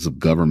the heads of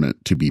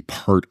government to be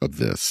part of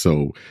this.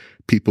 So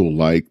people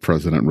like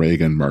President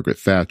Reagan, Margaret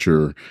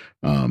Thatcher,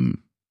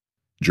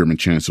 German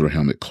Chancellor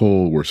Helmut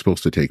Kohl were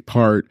supposed to take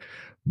part,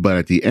 but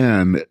at the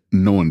end,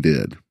 no one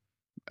did.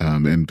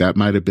 And that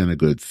might have been a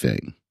good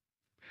thing.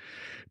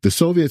 The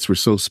Soviets were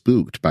so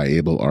spooked by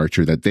Able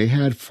Archer that they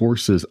had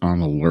forces on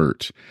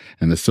alert,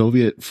 and the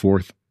Soviet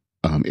Fourth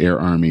Air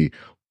Army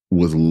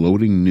was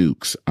loading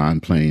nukes on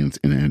planes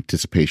in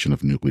anticipation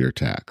of nuclear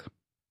attack.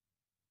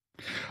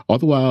 All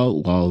the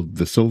while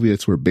the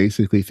Soviets were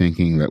basically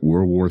thinking that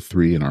World War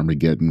III and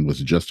Armageddon was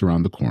just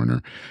around the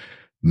corner,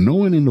 no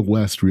one in the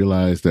West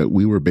realized that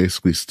we were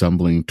basically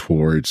stumbling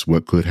towards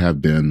what could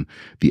have been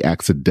the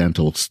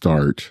accidental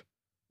start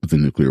of the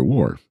nuclear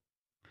war.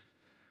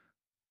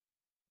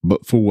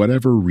 But for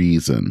whatever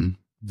reason,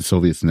 the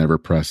Soviets never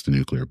pressed the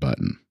nuclear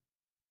button.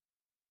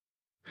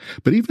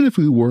 But even if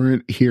we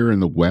weren't here in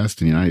the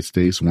West and the United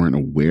States weren't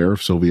aware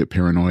of Soviet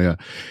paranoia,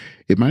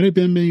 it might have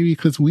been maybe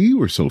because we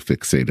were so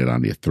fixated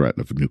on the threat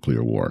of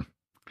nuclear war.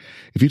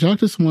 If you talk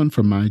to someone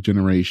from my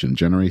generation,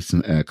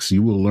 Generation X,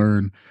 you will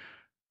learn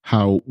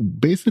how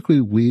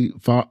basically we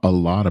thought a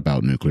lot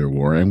about nuclear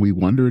war and we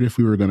wondered if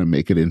we were going to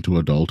make it into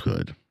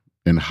adulthood.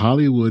 And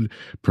Hollywood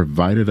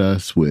provided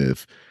us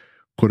with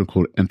quote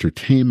unquote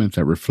entertainment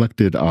that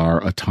reflected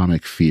our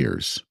atomic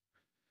fears.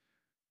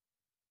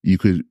 You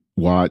could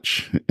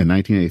watch in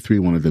 1983,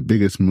 one of the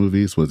biggest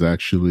movies was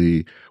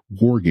actually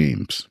War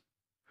Games,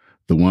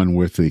 the one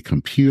with the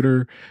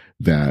computer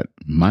that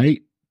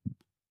might,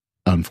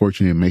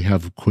 unfortunately,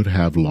 could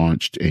have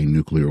launched a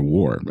nuclear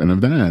war.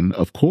 And then,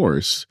 of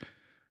course,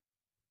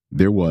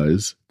 there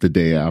was The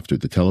Day After,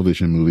 the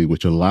television movie,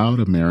 which allowed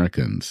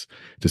Americans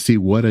to see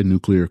what a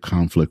nuclear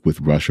conflict with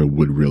Russia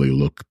would really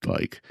look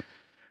like.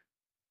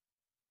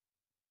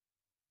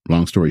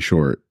 Long story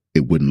short,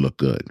 it wouldn't look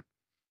good.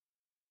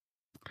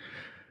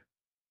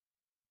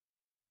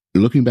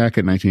 Looking back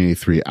at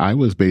 1983, I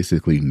was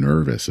basically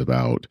nervous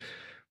about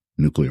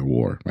nuclear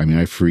war. I mean,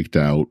 I freaked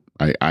out.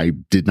 I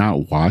did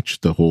not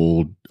watch the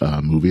whole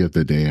movie of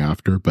The Day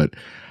After, but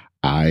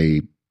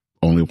I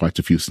only watched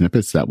a few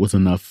snippets. That was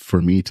enough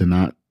for me to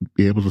not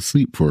be able to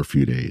sleep for a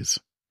few days.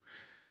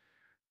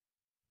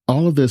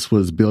 All of this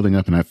was building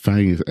up, and I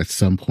finally, at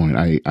some point,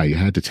 I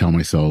had to tell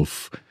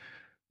myself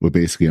what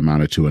basically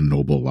amounted to a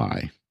noble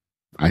lie.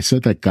 I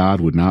said that God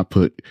would not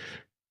put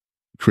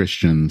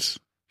Christians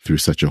through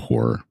such a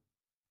horror.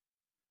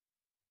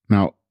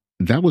 Now,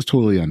 that was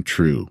totally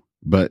untrue,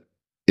 but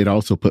it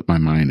also put my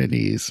mind at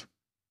ease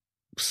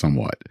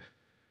somewhat.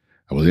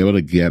 I was able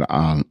to get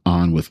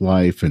on with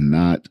life and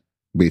not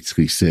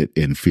basically sit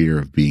in fear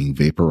of being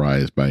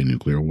vaporized by a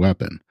nuclear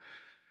weapon.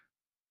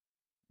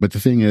 But the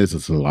thing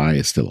is a lie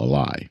is still a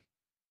lie.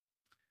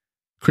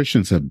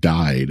 Christians have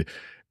died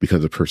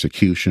because of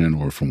persecution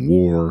or from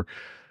war.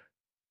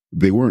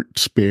 They weren't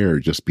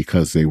spared just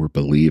because they were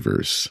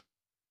believers.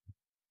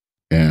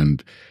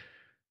 And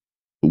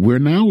we're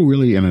now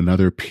really in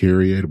another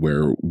period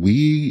where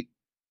we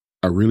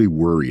are really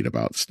worried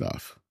about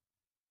stuff.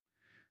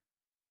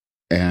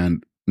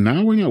 And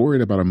now we're not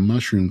worried about a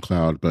mushroom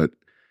cloud, but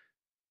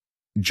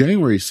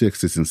January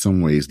 6th is in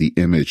some ways the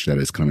image that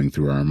is coming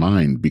through our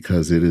mind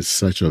because it is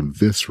such a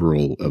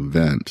visceral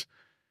event.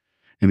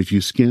 And if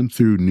you skim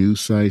through news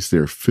sites,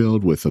 they're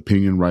filled with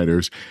opinion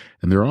writers,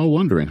 and they're all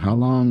wondering, how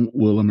long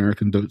will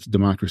American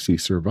democracy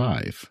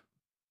survive?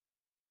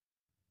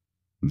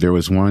 There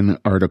was one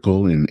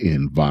article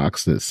in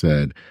Vox that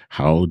said,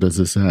 how does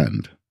this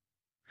end?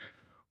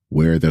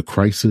 Where the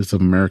crisis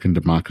of American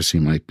democracy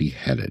might be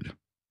headed.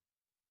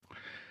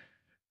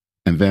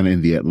 And then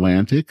in the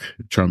Atlantic,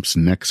 Trump's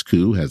next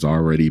coup has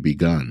already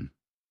begun.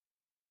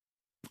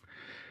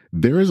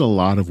 There is a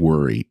lot of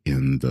worry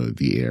in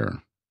the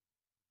air.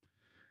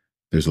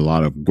 There's a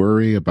lot of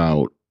worry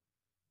about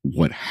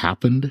what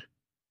happened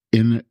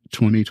in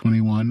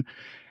 2021,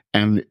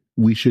 and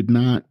we should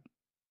not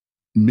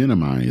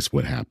minimize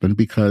what happened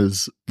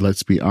because,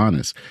 let's be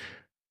honest,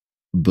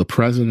 the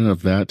president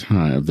of that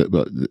time,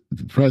 the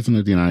president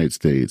of the United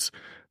States,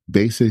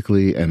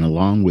 basically, and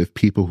along with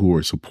people who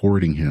were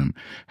supporting him,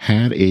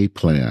 had a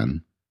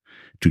plan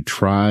to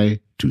try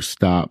to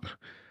stop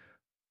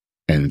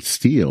and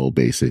steal,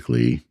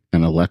 basically,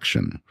 an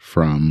election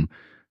from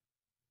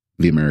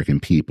the American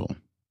people.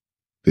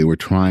 They were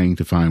trying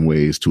to find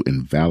ways to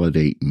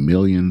invalidate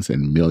millions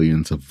and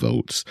millions of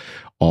votes,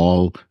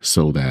 all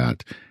so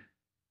that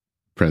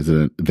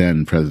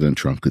then President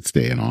Trump could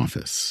stay in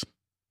office.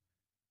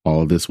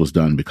 All of this was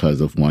done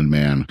because of one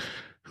man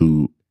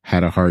who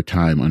had a hard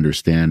time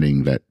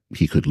understanding that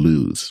he could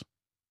lose.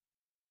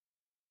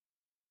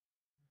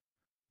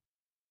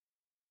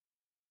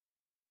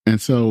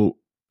 And so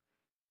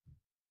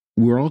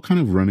we're all kind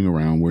of running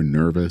around, we're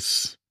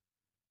nervous,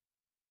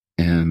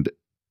 and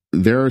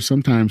there are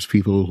sometimes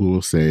people who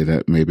will say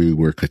that maybe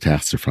we're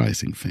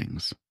catastrophizing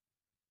things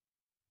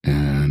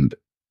and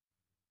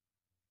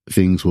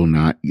things will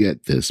not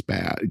get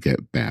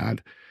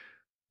bad.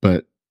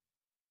 But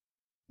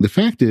the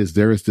fact is,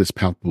 there is this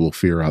palpable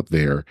fear out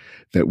there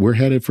that we're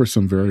headed for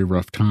some very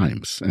rough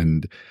times.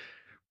 And,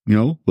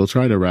 we'll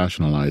try to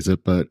rationalize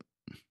it, but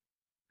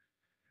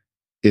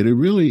it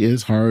really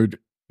is hard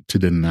to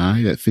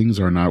deny that things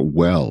are not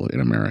well in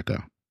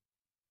America.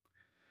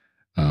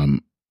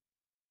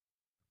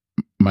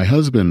 My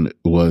husband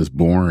was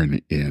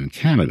born in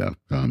Canada.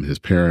 His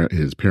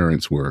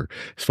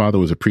father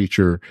was a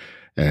preacher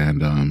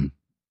and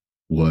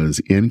was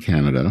in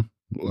Canada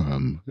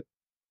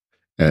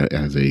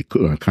as a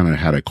kind of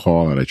had a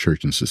call at a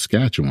church in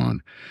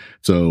Saskatchewan.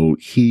 So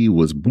he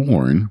was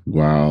born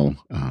while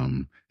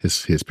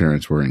his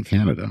parents were in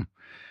Canada.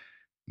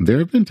 There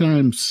have been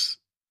times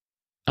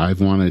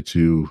I've wanted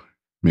to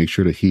make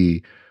sure that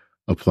he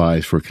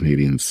applies for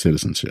Canadian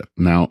citizenship.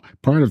 Now,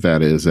 part of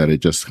that is that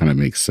it just kind of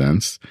makes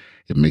sense.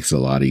 It makes it a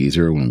lot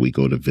easier when we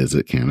go to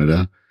visit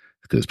Canada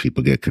because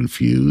people get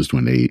confused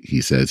when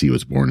he says he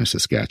was born in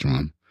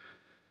Saskatchewan.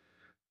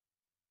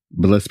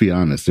 But let's be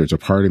honest, there's a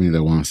part of me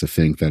that wants to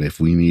think that if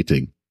we need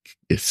to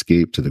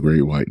escape to the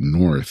Great White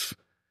North,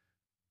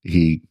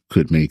 he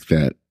could make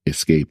that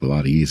escape a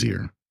lot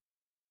easier.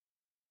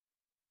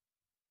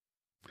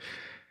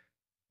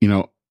 You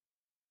know,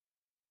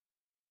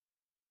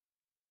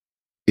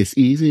 it's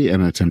easy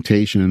and a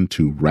temptation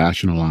to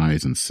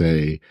rationalize and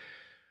say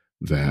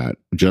that,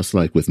 just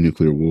like with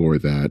nuclear war,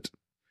 that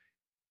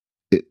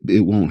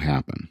it won't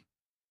happen.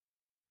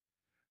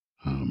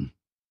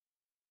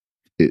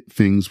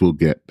 Things will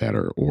get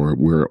better, or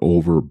we're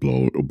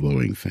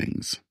overblowing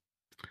things.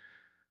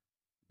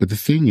 But the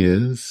thing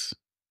is,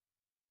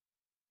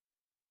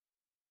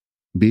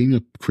 being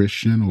a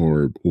Christian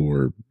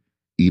or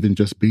even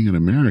just being an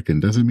American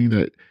doesn't mean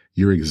that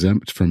you're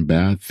exempt from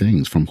bad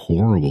things, from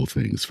horrible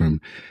things, from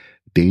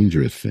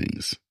dangerous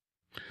things.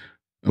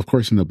 Of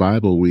course, in the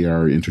Bible, we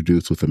are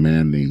introduced with a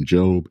man named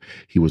Job.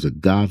 He was a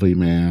godly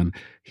man.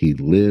 He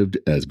lived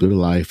as good a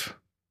life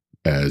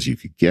as you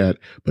could get,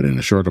 but in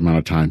a short amount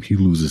of time, he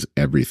loses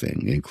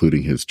everything,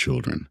 including his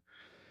children.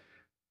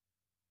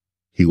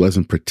 He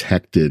wasn't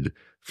protected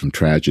from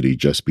tragedy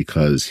just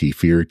because he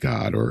feared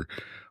God or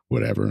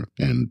whatever.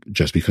 And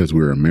just because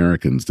we're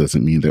Americans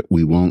doesn't mean that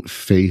we won't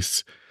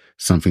face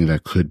something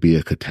that could be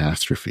a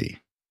catastrophe.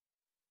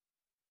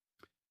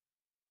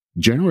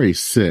 January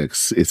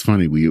 6th, it's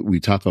funny, we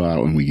talk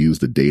about when we use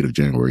the date of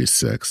January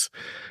 6th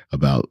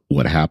about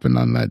what happened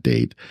on that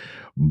date,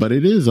 but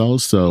it is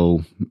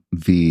also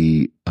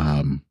the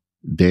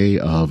day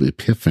of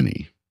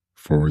Epiphany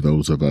for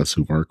those of us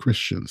who are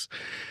Christians.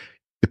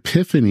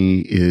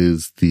 Epiphany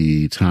is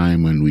the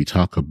time when we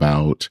talk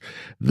about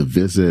the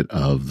visit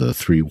of the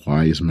three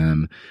wise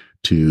men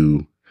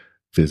to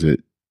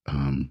visit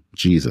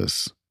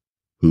Jesus,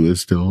 who is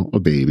still a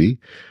baby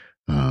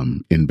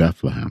in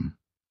Bethlehem.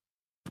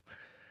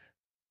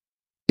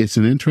 It's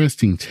an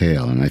interesting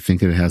tale, and I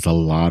think it has a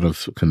lot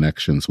of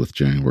connections with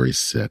January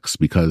 6th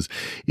because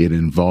it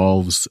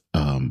involves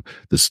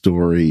the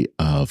story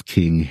of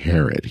King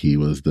Herod. He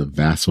was the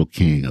vassal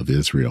king of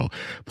Israel,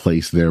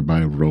 placed there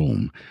by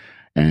Rome,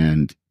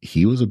 and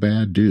he was a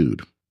bad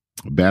dude.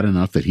 Bad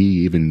enough that he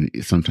even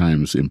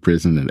sometimes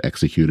imprisoned and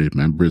executed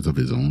members of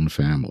his own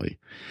family.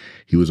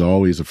 He was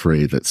always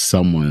afraid that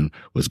someone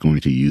was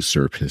going to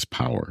usurp his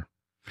power.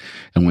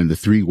 And when the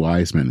three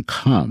wise men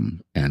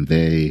come and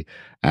they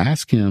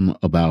ask him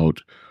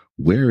about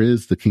where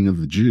is the King of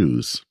the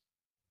Jews,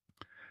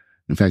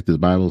 in fact, the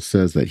Bible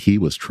says that he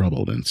was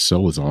troubled, and so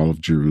was all of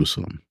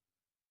Jerusalem.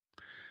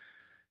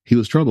 He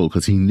was troubled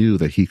because he knew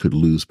that he could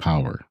lose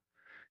power.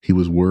 He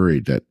was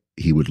worried that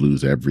he would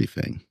lose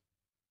everything.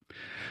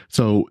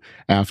 So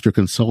after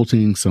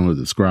consulting some of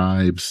the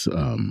scribes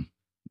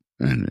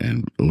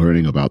and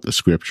learning about the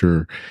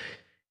scripture,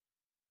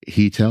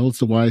 he tells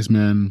the wise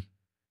men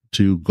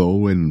to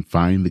go and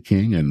find the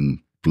king and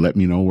let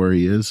me know where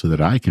he is so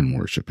that I can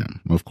worship him.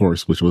 Of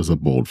course, which was a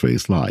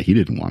bold-faced lie. He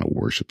didn't want to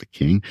worship the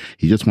king.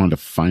 He just wanted to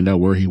find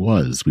out where he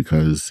was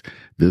because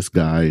this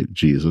guy,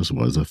 Jesus,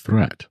 was a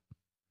threat.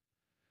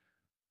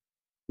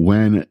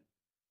 When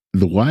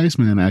the wise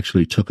men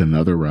actually took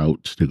another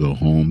route to go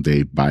home,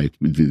 they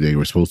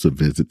were supposed to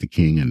visit the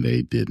king and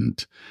they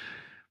didn't.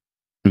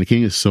 And the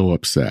king is so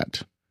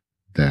upset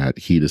that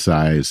he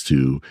decides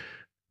to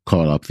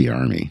call up the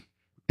army.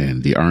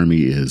 And the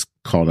army is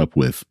caught up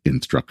with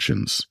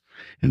instructions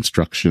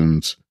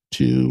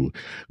to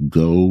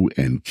go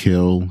and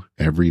kill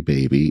every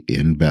baby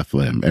in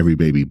Bethlehem, every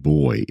baby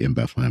boy in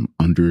Bethlehem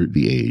under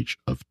the age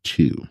of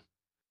 2,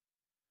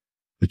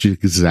 which is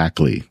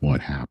exactly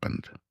what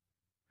happened.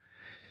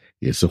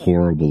 It's a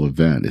horrible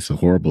event. It's a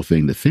horrible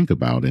thing to think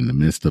about in the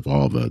midst of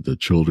all the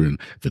children,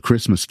 the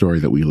Christmas story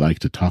that we like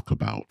to talk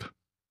about.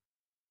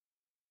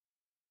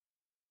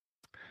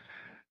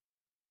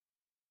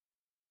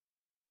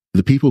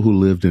 The people who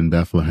lived in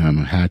Bethlehem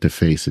had to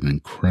face an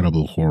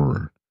incredible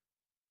horror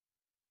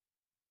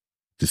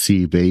to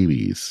see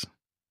babies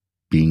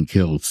being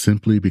killed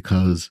simply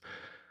because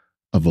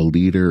of a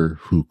leader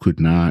who could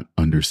not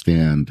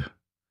understand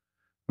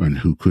and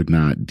who could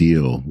not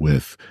deal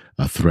with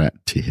a threat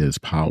to his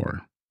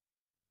power.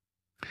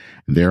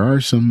 There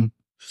are some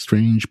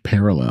strange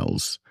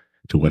parallels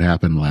to what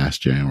happened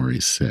last January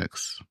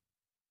 6th.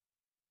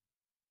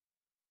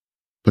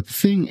 But the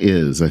thing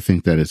is, I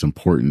think that it's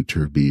important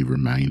to be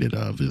reminded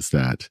of is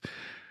that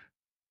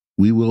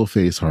we will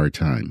face hard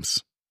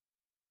times.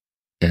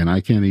 And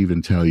I can't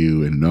even tell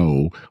you and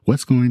know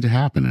what's going to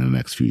happen in the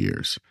next few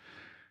years.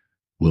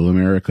 Will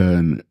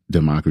American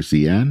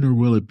democracy end, or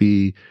will it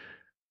be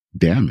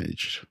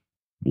damaged?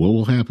 What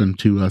will happen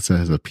to us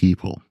as a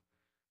people?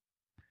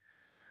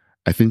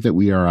 I think that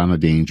we are on a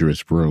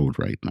dangerous road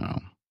right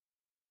now.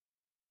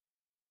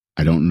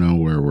 I don't know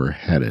where we're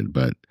headed,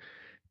 but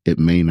it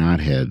may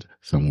not head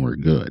somewhere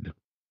good.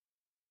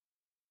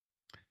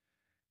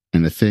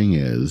 And the thing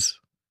is,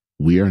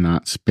 we are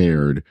not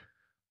spared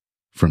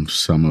from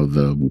some of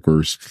the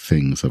worst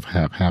things of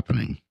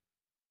happening.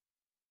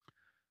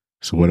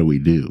 So what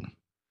do?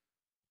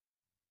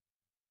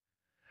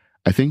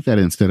 I think that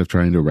instead of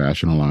trying to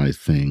rationalize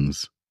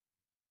things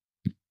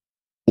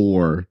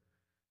or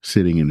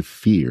sitting in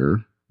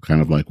fear,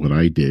 kind of like what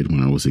I did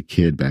when I was a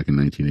kid back in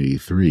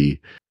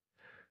 1983,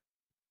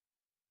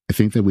 I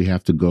think that we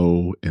have to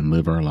go and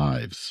live our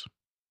lives.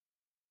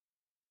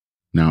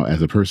 Now,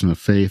 as a person of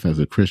faith, as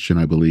a Christian,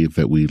 I believe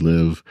that we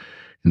live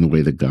in the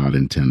way that God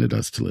intended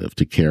us to live,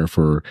 to care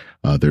for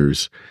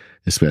others,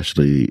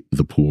 especially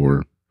the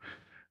poor,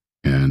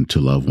 and to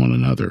love one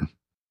another.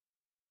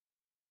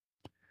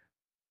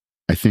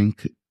 I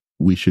think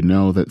we should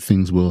know that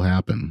things will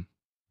happen.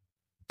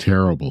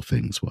 Terrible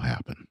things will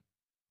happen.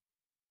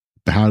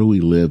 But how do we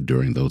live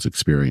during those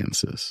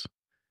experiences?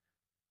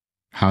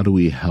 How do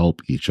we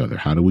help each other?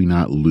 How do we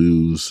not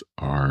lose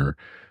our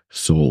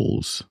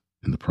souls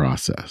in the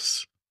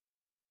process?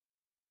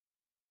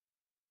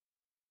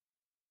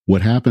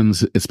 What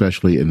happens,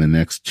 especially in the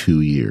next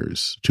 2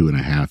 years,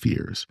 2.5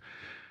 years,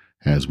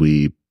 as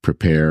we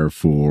prepare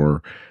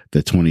for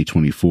the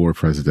 2024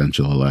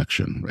 presidential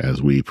election,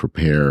 as we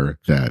prepare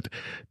that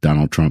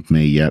Donald Trump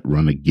may yet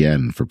run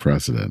again for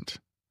president,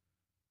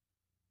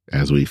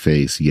 as we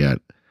face yet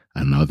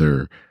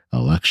another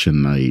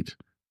election night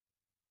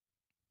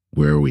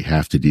where we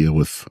have to deal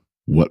with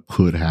what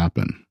could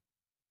happen.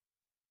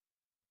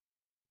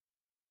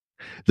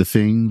 The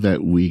thing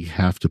that we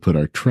have to put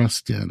our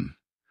trust in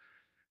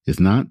is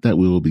not that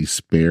we will be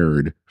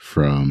spared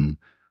from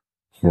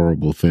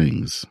horrible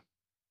things,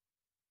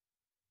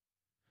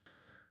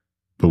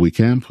 but we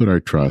can put our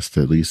trust,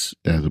 at least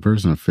as a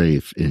person of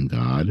faith, in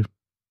God.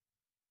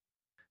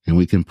 And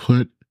we can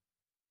put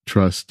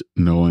trust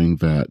knowing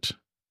that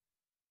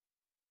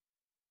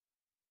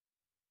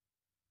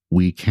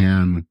we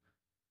can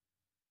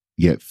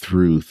get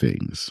through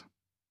things.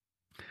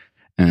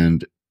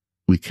 And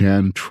we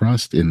can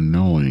trust in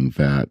knowing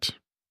that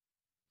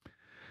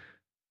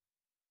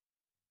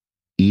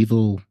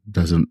evil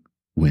doesn't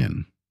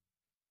win.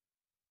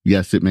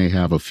 Yes, it may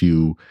have a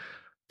few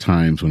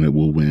times when it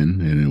will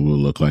win and it will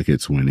look like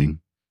it's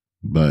winning,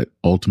 but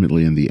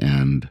ultimately in the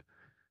end,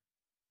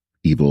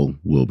 evil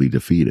will be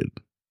defeated.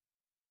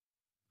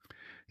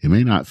 It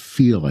may not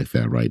feel like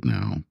that right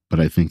now, but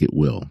I think it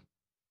will.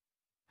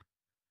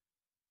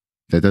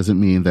 That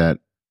doesn't mean that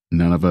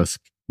none of us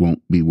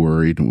won't be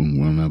worried and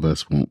one of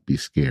us won't be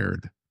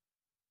scared.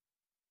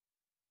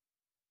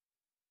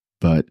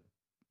 But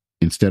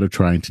instead of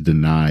trying to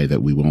deny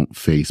that we won't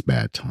face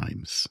bad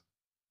times,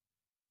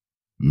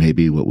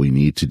 maybe what we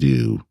need to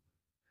do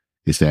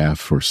is to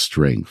ask for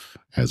strength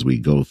as we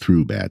go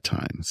through bad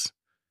times,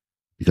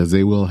 because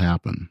they will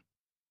happen.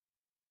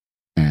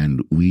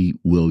 And we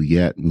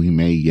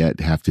may yet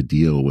have to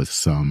deal with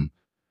some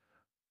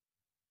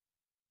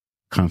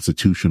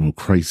constitutional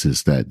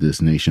crisis that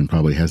this nation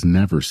probably has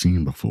never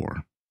seen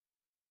before.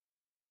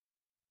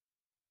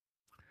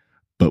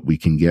 But we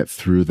can get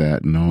through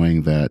that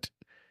knowing that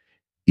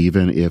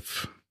even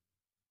if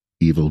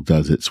evil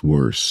does its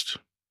worst,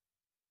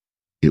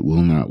 it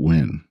will not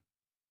win.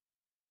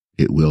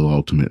 It will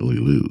ultimately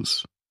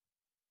lose.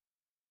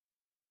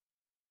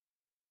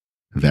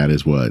 That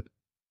is what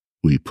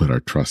we put our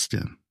trust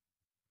in.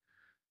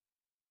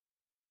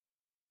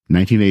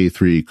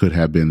 1983 could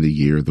have been the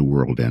year the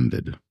world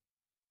ended.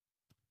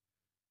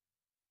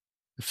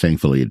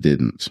 Thankfully, it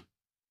didn't.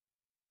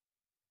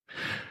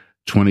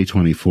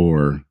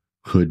 2024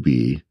 could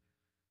be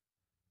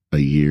a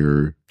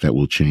year that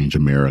will change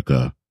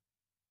America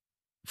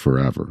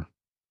forever.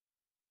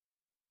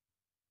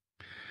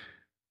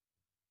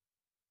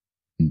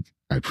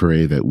 I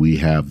pray that we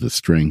have the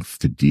strength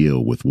to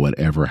deal with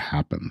whatever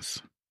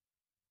happens,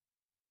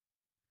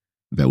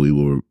 that we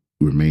will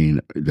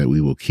remain, that we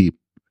will keep,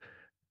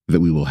 that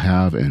we will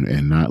have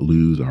and not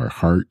lose our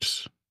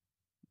hearts,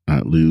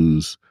 not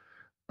lose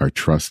our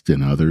trust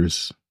in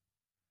others,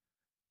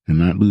 and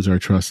not lose our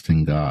trust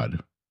in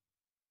God.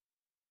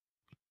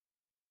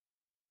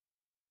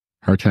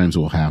 Hard times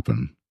will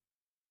happen.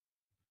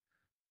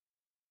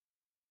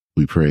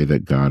 We pray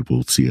that God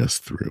will see us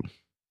through.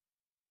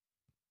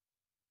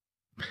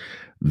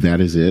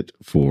 That is it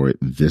for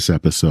this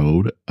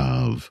episode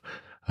of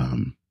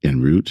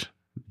En Route,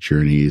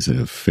 Journeys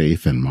of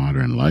Faith and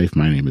Modern Life.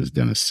 My name is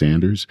Dennis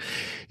Sanders.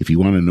 If you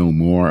want to know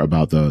more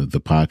about the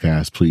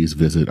podcast, please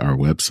visit our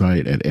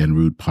website at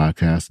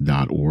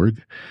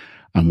enroutepodcast.org.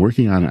 I'm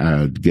working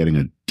on getting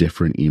a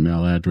different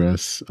email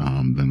address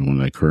than the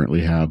one I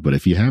currently have. But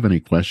if you have any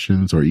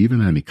questions or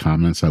even any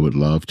comments, I would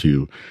love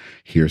to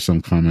hear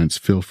some comments.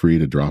 Feel free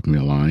to drop me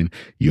a line.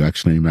 You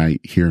actually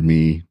might hear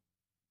me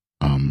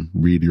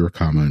read your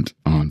comment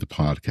on the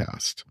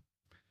podcast.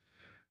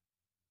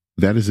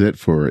 That is it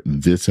for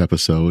this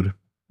episode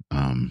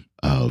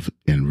of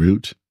En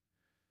Route.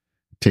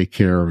 Take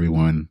care,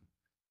 everyone,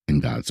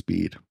 and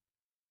Godspeed.